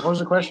 What was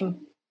the question?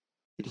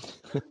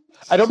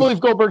 I don't believe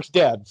Goldberg's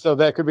dead, so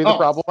that could be the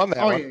problem on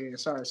that one.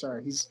 Yeah.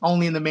 Sorry. He's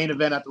only in the main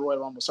event at the Royal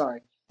Rumble.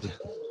 Sorry. For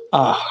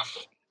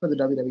the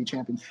WWE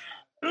champion.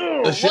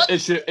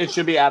 It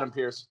should be Adam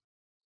Pearce.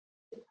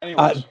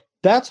 Anyways.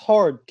 That's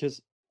hard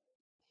because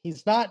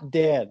he's not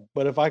dead.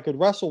 But if I could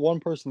wrestle one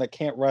person that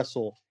can't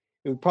wrestle,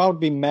 it would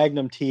probably be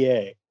Magnum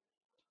TA.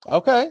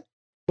 Okay.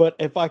 But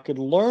if I could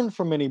learn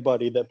from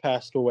anybody that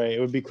passed away, it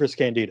would be Chris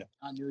Candido.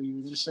 I knew you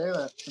were going to say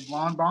that. The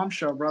Blonde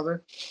Bombshell,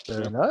 brother.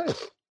 Very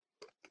nice.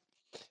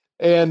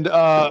 And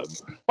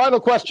final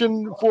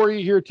question for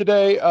you here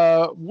today.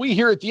 We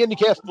here at the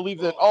IndyCast believe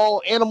that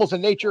all animals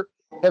in nature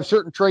have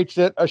certain traits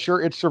that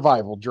assure its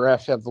survival.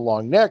 Giraffes have the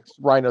long necks,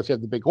 rhinos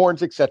have the big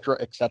horns, etc.,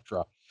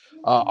 etc.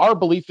 Our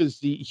belief is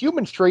the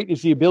human's trait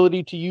is the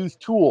ability to use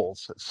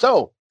tools.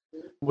 So,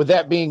 with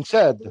that being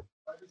said,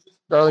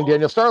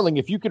 Daniel Starling,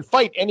 if you could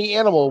fight any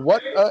animal,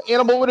 what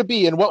animal would it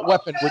be and what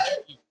weapon would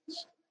you use?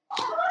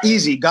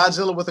 Easy.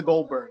 Godzilla with a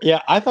Goldberg.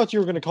 Yeah, I thought you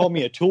were going to call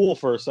me a tool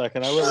for a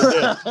second. I really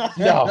did.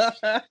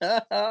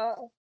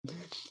 No.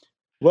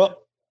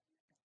 Well,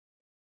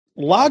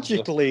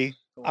 logically,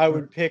 I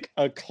would pick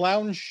a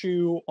clown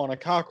shoe on a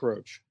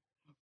cockroach.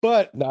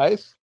 But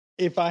nice.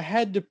 If I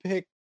had to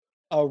pick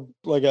a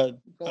bout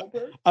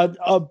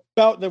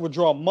that would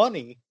draw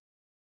money,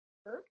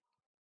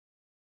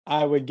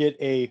 I would get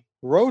a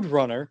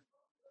Roadrunner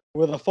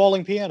with a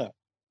falling piano.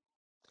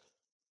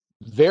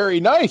 Very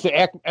nice.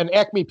 An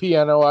Acme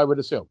piano, I would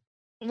assume.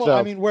 Well,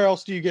 I mean, where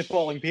else do you get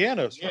falling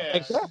pianos from? Yeah,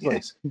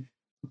 exactly.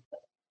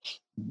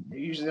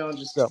 Usually on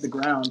just So. the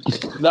ground.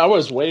 That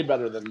was way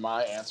better than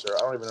my answer. I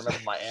don't even remember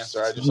my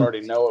answer. I just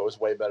already know it was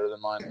way better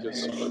than mine.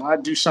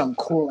 I'd do something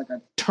cool like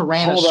a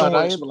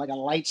Tyrannosaurus with like a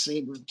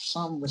lightsaber,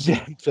 something with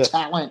some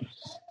talent.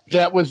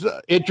 That was,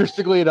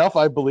 interestingly enough,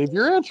 I believe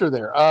your answer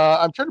there.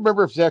 I'm trying to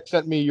remember if Zach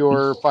sent me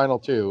your final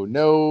two.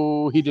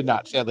 No, he did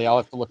not. Sadly, I'll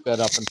have to look that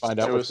up and find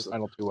out what your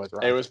final two was.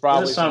 Right? It was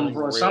probably something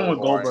with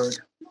Goldberg.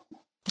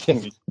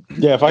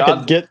 Yeah, if I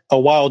could get a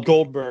wild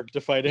Goldberg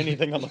to fight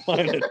anything on the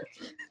planet.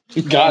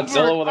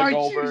 Godzilla with a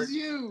Goldberg.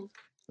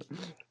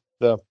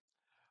 So,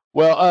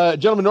 well,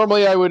 gentlemen,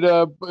 normally I would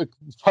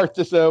part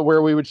this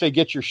where we would say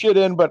get your shit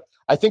in, but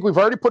I think we've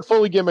already put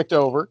Fully Gimmicked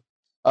over.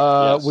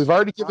 Yes. We've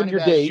already given Ronnie your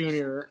Bass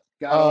date. Jr.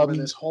 got over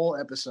this whole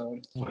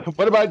episode.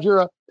 What about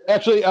your?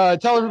 Actually,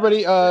 tell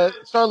everybody,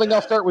 Starling.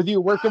 I'll start with you.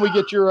 Where can we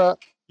get your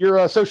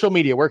social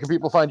media? Where can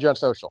people find you on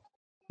social?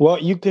 Well,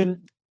 you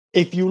can,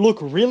 if you look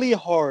really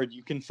hard,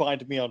 you can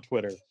find me on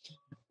Twitter.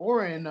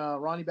 Or in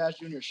Ronnie Bass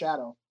Jr.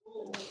 Shadow.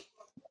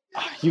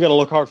 You got to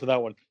look hard for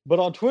that one. But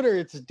on Twitter,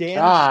 it's Dan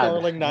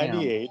Starling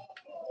 98.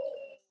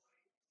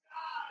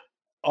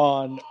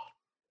 On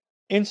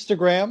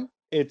Instagram,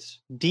 it's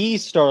D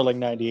Starling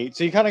 98.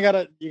 So you kind of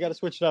gotta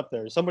switch it up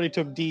there. Somebody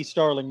took D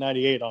Starling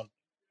 98 on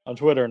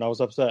Twitter, and I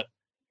was upset.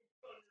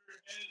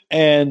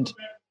 And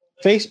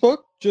Facebook,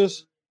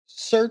 just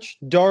search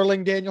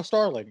Darling Daniel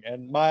Starling,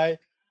 and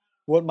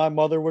what my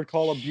mother would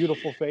call a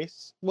beautiful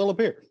face will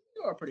appear.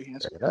 You are a pretty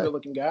handsome,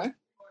 good-looking guy.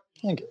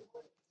 Thank you.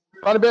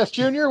 Ronnie Bass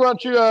Jr., why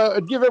don't you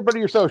give everybody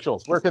your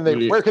socials? Where can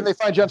they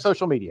find you on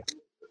social media?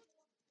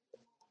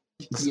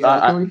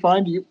 Yeah, can we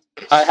find you?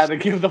 I had to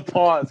give the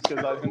pause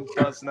because I didn't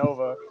trust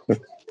Nova.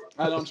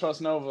 I don't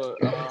trust Nova.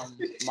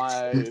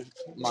 My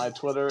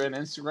Twitter and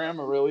Instagram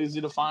are real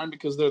easy to find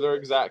because they're the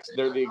exact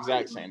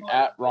same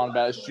at Ron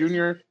Bass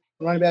Jr.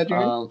 Ronnie Bass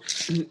Jr.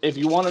 If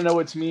you want to know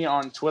it's me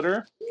on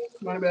Twitter,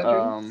 Ronnie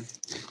Bass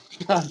Jr.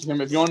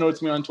 If you want to know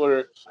it's me on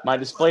Twitter, my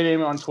display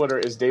name on Twitter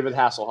is David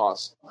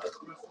Hasselhoff.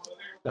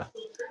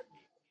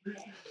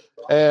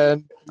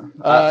 And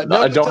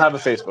I don't have a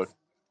Facebook.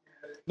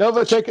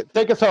 Nova,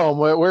 take us home.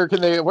 Where can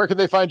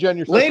they find you on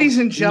your social? Ladies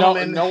and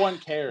gentlemen, no one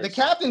cares. The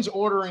captain's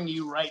ordering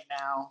you right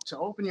now to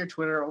open your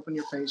Twitter, open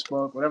your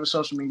Facebook, whatever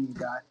social media you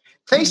got.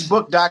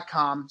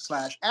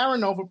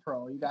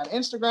 Facebook.com/AaronNovaPro. You got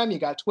Instagram, you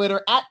got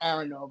Twitter at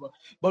Aaron Nova.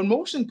 But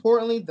most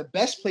importantly, the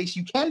best place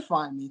you can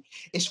find me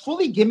is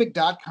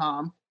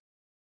FullyGimmick.com.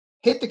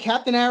 Hit the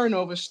Captain Aaron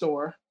Nova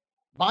store.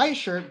 Buy a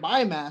shirt, buy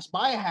a mask,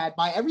 buy a hat,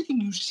 buy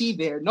everything you see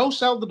there. No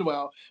sell to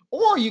dwell.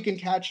 Or you can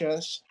catch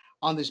us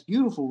on this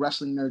beautiful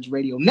Wrestling Nerds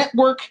Radio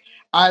Network,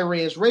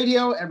 iReyes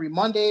Radio, every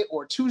Monday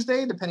or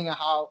Tuesday, depending on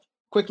how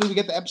quickly we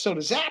get the episode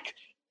of Zach,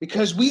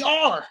 because we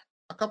are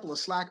a couple of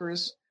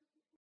slackers.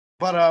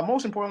 But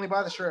most importantly,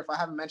 buy the shirt if I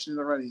haven't mentioned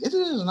it already. It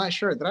is a nice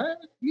shirt.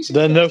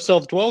 The No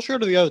Self Dwell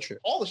shirt or the other shirt?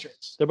 All the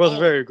shirts. They're both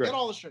very great. Get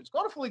all the shirts.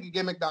 Go to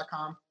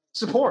FullyGimmick.com.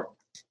 Support.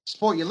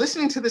 You're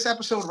listening to this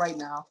episode right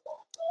now.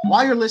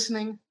 While you're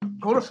listening,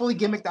 go to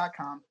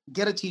FullyGimmick.com.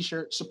 Get a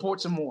t-shirt.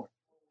 Support some more.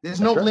 There's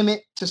no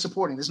limit to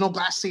supporting. There's no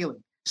glass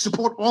ceiling.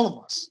 Support all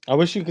of us. I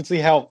wish you could see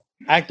how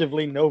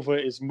actively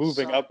Nova is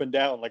moving up and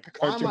down like a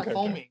cartoon character.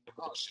 Why am I foaming?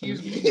 Oh,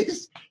 excuse me.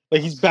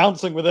 Like he's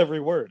bouncing with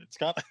every word. It's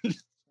got. All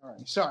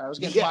right. Sorry, I was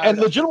getting fired and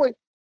legitimately,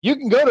 you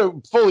can go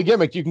to Fully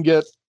Gimmicked. You can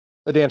get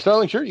a Dan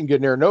Starling shirt. You can get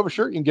an Aaron Nova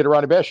shirt. You can get a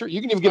Ronnie Bass shirt.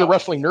 You can even get a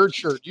Wrestling Nerd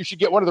shirt. You should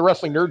get one of the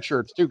Wrestling Nerd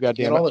shirts too.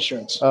 Goddamn Get it! all the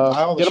shirts.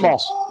 Get them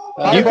all.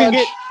 You can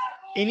get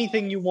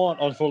anything you want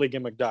on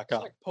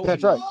FullyGimmick.com. Like Pokemon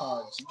That's right.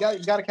 Cards. You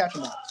got to catch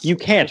them all. You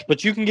can't,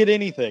 but you can get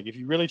anything if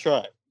you really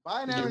try.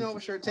 Buy an Aaron Nova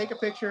shirt, take a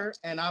picture,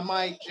 and I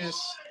might just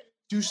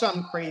do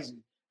something crazy.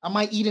 I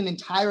might eat an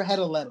entire head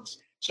of lettuce.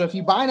 So if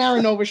you buy an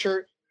Aaron Nova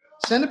shirt,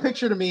 send a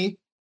picture to me.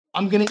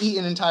 I'm gonna eat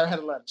an entire head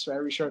of lettuce for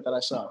every shirt that I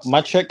sell. My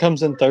check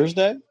comes in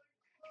Thursday.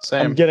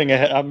 Same. I'm getting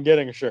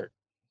a shirt.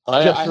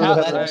 I Just have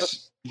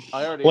lettuce.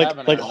 I already have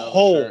an Aaron Nova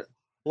whole, shirt.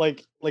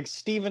 like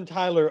Steven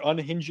Tyler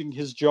unhinging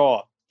his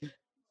jaw.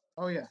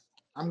 Oh yeah,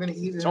 I'm gonna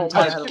eat an Don't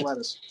entire like head of it.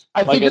 lettuce.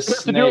 I Like think a you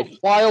have to do it snake.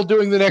 while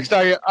doing the next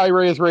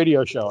iReyes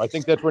radio show. I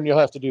think that's when you'll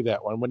have to do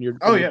that one when you're.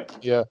 Oh yeah,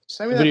 yeah.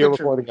 send me that Video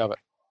picture. recording of it.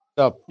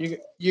 So You're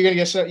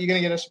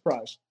gonna get a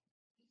surprise.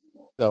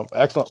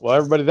 Excellent. Well,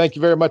 everybody, thank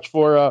you very much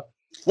for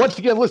once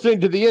again listening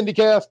to the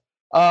IndyCast.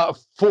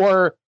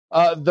 For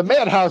the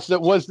madhouse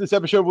that was this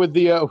episode with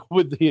the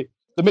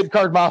mid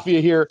card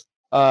mafia here.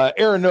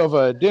 Aaron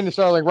Nova, Daniel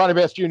Starling, Ronnie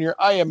Bass Jr.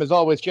 I am, as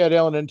always, Chad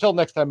Allen. Until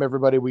next time,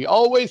 everybody, we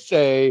always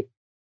say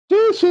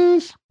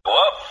deuces. Well,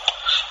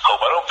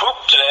 hope I don't poop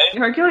today.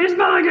 Hercules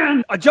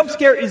Mulligan! A jump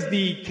scare is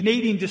the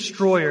Canadian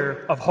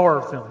destroyer of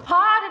horror film.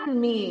 Pardon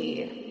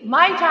me.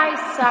 Might I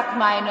suck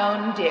mine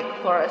own dick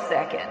for a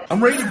second?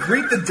 I'm ready to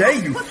greet the day,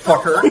 you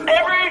fucker.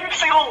 Every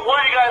single one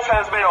of you guys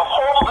has made a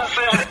horrible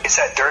decision. It's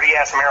that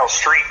dirty-ass Meryl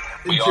Streep.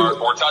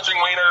 We're touching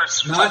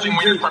wieners. Touching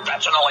wieners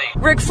professionally.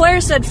 Ric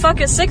Flair said fuck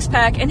a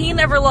six-pack, and he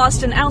never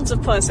lost an ounce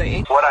of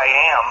pussy. What I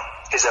am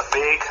is a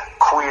big,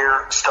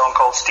 queer, Stone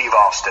Cold Steve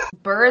Austin.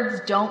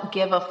 Birds don't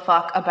give a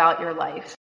fuck about your life.